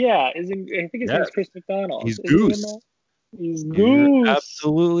 Yeah, I think his name is Chris McDonald. He's Goose. He's You're Goose.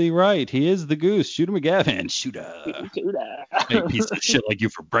 absolutely right. He is the Goose. Shooter McGavin. Shooter. Make piece of shit like you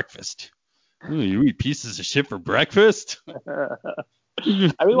for breakfast. Ooh, you eat pieces of shit for breakfast? I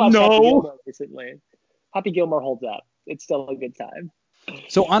rewatched Happy Gilmore recently. Happy Gilmore holds up. It's still a good time.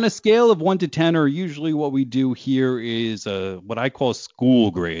 So on a scale of 1 to 10, or usually what we do here is what I call school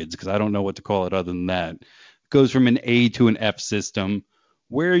grades, because I don't know what to call it other than that. It goes from an A to an F system.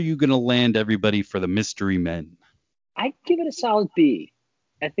 Where are you going to land everybody for the Mystery Men? I give it a solid B.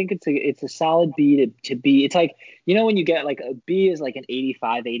 I think it's a solid B to B. It's like, when you get like a B is like an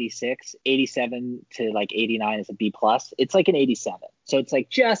 85, 86, 87 to like 89 is a B plus. It's like an 87. So it's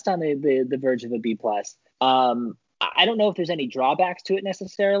like just on the verge of a B plus. I don't know if there's any drawbacks to it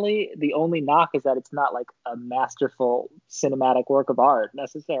necessarily. The only knock is that it's not like a masterful cinematic work of art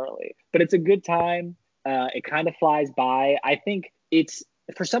necessarily, but it's a good time. It kind of flies by. I think it's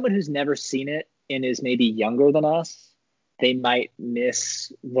for someone who's never seen it and is maybe younger than us, they might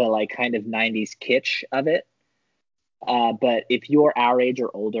miss the like kind of 90s kitsch of it. But if you're our age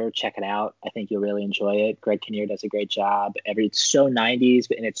or older, check it out. I think you'll really enjoy it. Greg Kinnear does a great job. It's so 90s,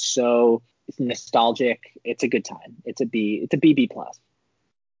 and it's nostalgic. It's a good time. It's a B plus.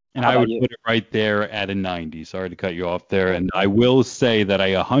 And I would put it right there at a 90. Sorry to cut you off there. And I will say that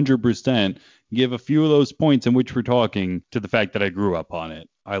I 100% give a few of those points in which we're talking to the fact that I grew up on it.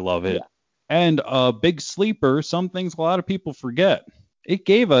 I love it. Yeah. And a big sleeper, some things a lot of people forget. It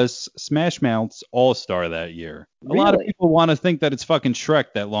gave us Smash Mouth's All-Star that year. Really? A lot of people want to think that it's fucking Shrek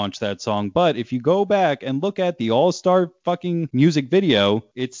that launched that song, but if you go back and look at the All-Star fucking music video,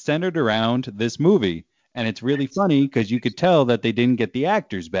 it's centered around this movie. And it's really funny because you could tell that they didn't get the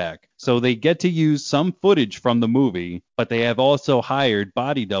actors back. So they get to use some footage from the movie, but they have also hired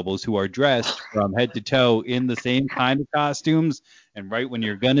body doubles who are dressed from head to toe in the same kind of costumes. And right when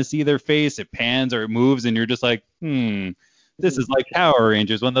you're going to see their face, it pans or it moves, and you're just like, this is like Power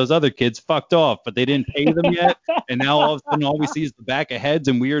Rangers when those other kids fucked off, but they didn't pay them yet. And now all of a sudden all we see is the back of heads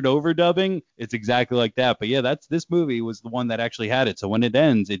and weird overdubbing. It's exactly like that. But yeah, this movie was the one that actually had it. So when it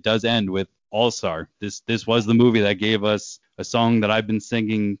ends, it does end with All-Star. This was the movie that gave us a song that I've been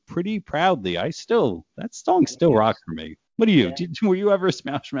singing pretty proudly. That song still rocks for me. What are you? Yeah. Were you ever a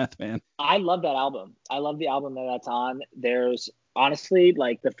Smash Mouth fan? I love that album. I love the album that's on. There's honestly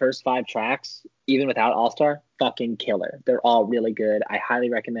like the first 5 tracks, even without All Star, fucking killer. They're all really good. I highly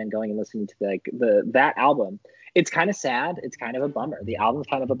recommend going and listening to that album. It's kind of sad. It's kind of a bummer. The album's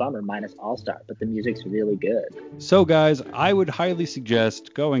kind of a bummer minus All Star, but the music's really good. So guys, I would highly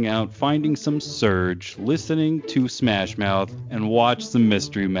suggest going out, finding some Surge, listening to Smash Mouth, and watch some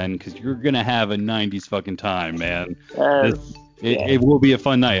Mystery Men, because you're gonna have a 90s fucking time, man. It will be a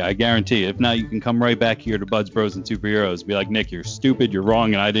fun night, I guarantee. If not, you can come right back here to Buds, Bros, and Superheroes. Be like, Nick, you're stupid, you're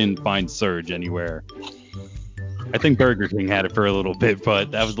wrong, and I didn't find Surge anywhere. I think Burger King had it for a little bit,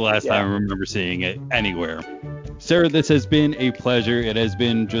 but that was the last time I remember seeing it anywhere. Sarah, this has been a pleasure. It has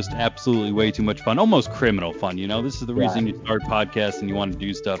been just absolutely way too much fun, almost criminal fun. You know, this is the reason you start podcasts and you want to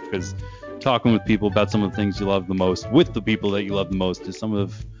do stuff, because talking with people about some of the things you love the most, with the people that you love the most, is some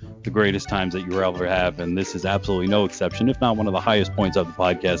of the greatest times that you will ever have. And this is absolutely no exception, if not one of the highest points of the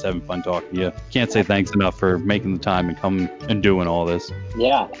podcast, having fun talking to you. Can't say thanks enough for making the time and coming and doing all this.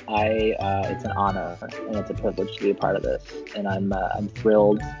 Yeah, it's an honor and it's a privilege to be a part of this. And I'm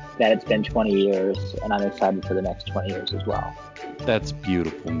thrilled that it's been 20 years, and I'm excited for the next 20 years as well. That's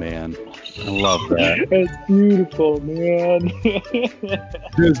beautiful, man. I love that. It's beautiful, man.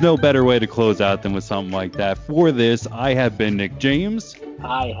 There's no better way to close out than with something like that. For this, I have been Nick James.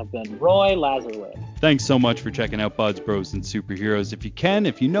 I have been Roy Lazarus. Thanks so much for checking out Buds, Bros, and Superheroes.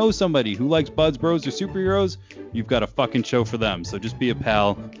 If you know somebody who likes Buds, Bros, or Superheroes, you've got a fucking show for them. So just be a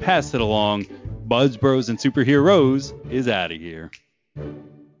pal, pass it along. Buds, Bros, and Superheroes is out of here.